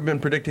before we've been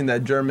predicting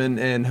that German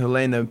and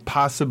Helena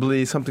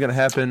possibly something going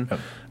to happen,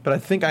 but I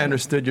think I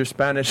understood your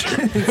Spanish.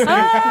 Maybe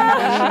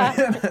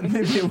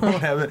it won't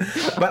happen.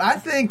 But I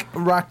think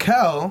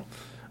Raquel,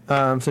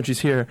 since she's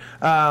here,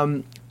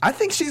 I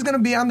think she's going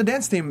to be on the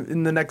dance team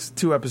in the next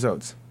 2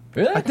 episodes.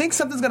 Really? I think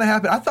something's going to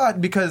happen. I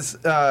thought because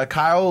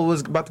Kyle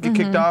was about to get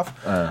kicked off,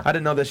 I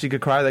didn't know that she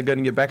could cry that good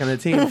and get back on the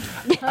team.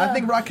 I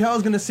think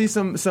Raquel's going to see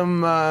some she's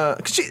on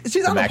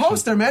the action.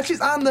 poster, man. She's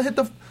on the hit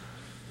the...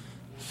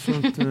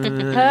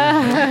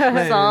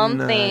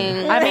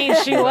 Something. I mean,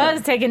 she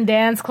was taking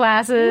dance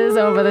classes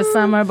over the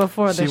summer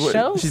before the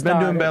show She's started.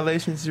 been doing ballet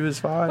since she was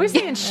 5. We're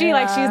seeing she's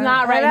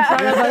not right in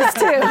front of us,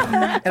 too.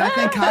 And I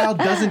think Kyle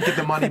doesn't get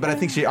the money, but I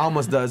think she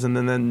almost does, and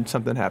then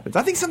something happens.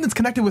 I think something's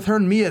connected with her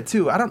and Mia,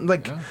 too. I don't,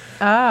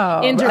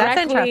 Oh.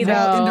 Indirectly, though.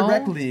 Well,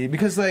 indirectly,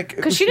 because,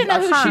 Because she didn't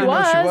know who she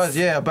was. She was,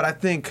 yeah, but I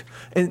think...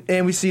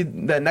 And we see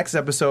that next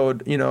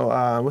episode,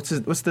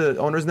 what's the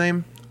owner's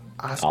name?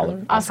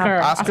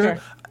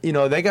 Oscar.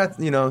 They got,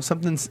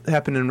 something's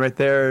happening right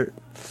there.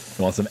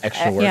 You want some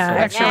extra work? Yeah,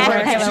 extra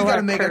work. She's got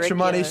to make extra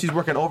money. She's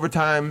working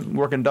overtime,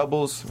 working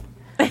doubles.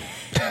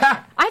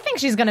 I think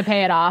she's going to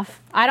pay it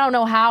off. I don't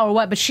know how or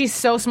what, but she's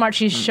so smart.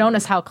 She's shown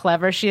us how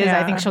clever she is. Yeah.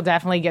 I think she'll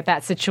definitely get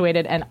that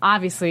situated, and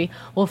obviously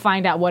we'll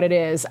find out what it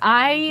is.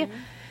 I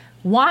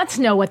want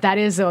to know what that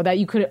is, though, that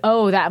you could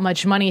owe that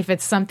much money if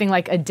it's something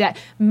like a debt.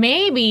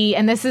 Maybe,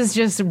 and this is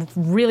just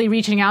really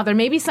reaching out there,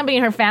 maybe somebody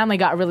in her family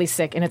got really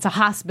sick and it's a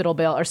hospital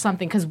bill or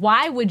something, because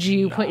why would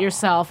you put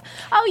yourself,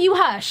 you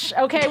hush,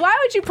 okay, why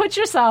would you put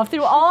yourself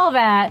through all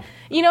that,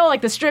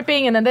 like the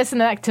stripping and then this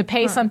and that to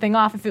pay something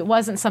off if it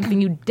wasn't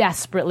something you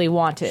desperately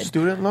wanted?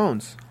 Student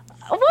loans.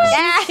 What?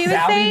 Yeah. She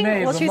was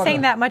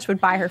saying that much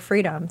would buy her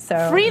freedom.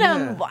 So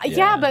freedom,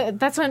 yeah, but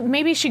that's when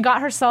maybe she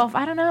got herself.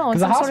 I don't know. Because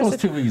the hospital's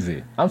too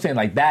easy. I'm saying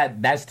like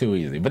that. That's too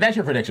easy. But that's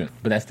your prediction.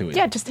 But that's too easy.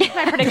 Yeah, just take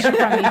my prediction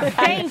from me.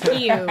 Thank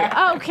you.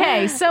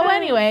 Okay, so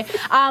anyway,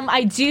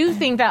 I do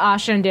think that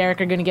Asha and Derek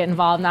are going to get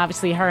involved, and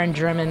obviously her and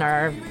German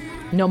are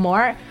no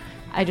more.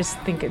 I just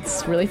think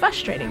it's really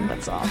frustrating,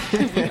 that's all.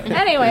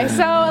 Anyway,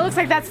 so it looks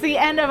like that's the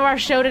end of our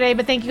show today,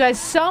 but thank you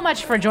guys so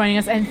much for joining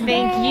us, and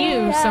thank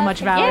you so much,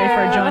 Valerie,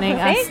 for joining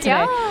us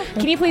today.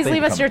 Can you please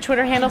leave us your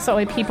Twitter handle so that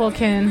way people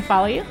can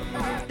follow you?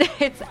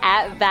 It's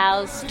at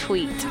Val's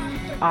tweet.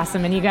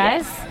 Awesome. And you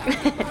guys?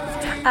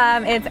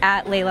 It's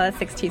at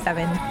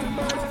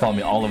Layla627. Follow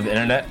me all over the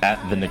internet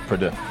at the Nick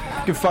Purdue.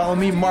 You can follow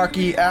me, Mark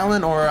E.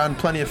 Allen, or on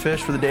Plenty of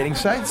Fish for the dating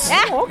sites.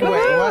 Yeah, okay.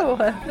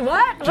 Wait,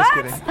 what? Just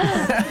kidding.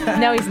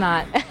 No, he's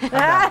not. I'm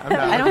not.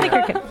 I don't think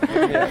you're kidding.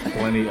 Yeah,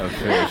 Plenty of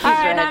Fish. All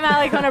right, and I'm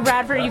Allie Kona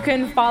Bradford. You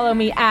can follow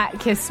me at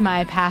Kiss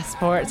My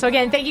Passport. So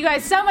again, thank you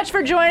guys so much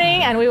for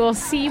joining, and we will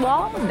see you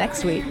all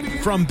next week.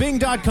 From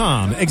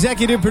Bing.com,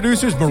 executive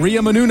producers Maria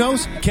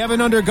Menounos,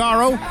 Kevin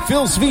Undergaro,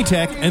 Phil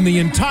Svitek, and the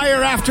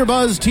entire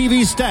AfterBuzz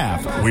TV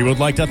staff, we would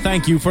like to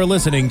thank you for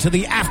listening to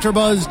the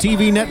AfterBuzz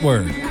TV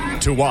network.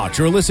 To watch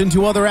or listen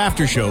to other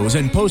after shows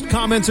and post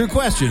comments or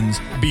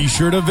questions, be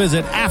sure to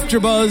visit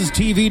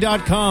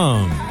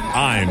AfterBuzzTV.com.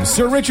 I'm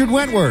Sir Richard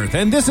Wentworth,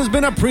 and this has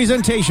been a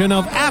presentation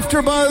of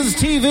AfterBuzz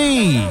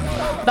TV.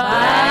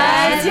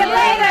 Buzz you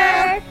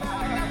later!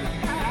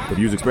 The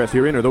views expressed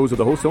herein are those of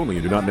the hosts only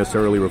and do not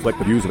necessarily reflect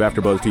the views of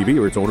AfterBuzz TV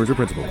or its owners or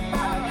principals.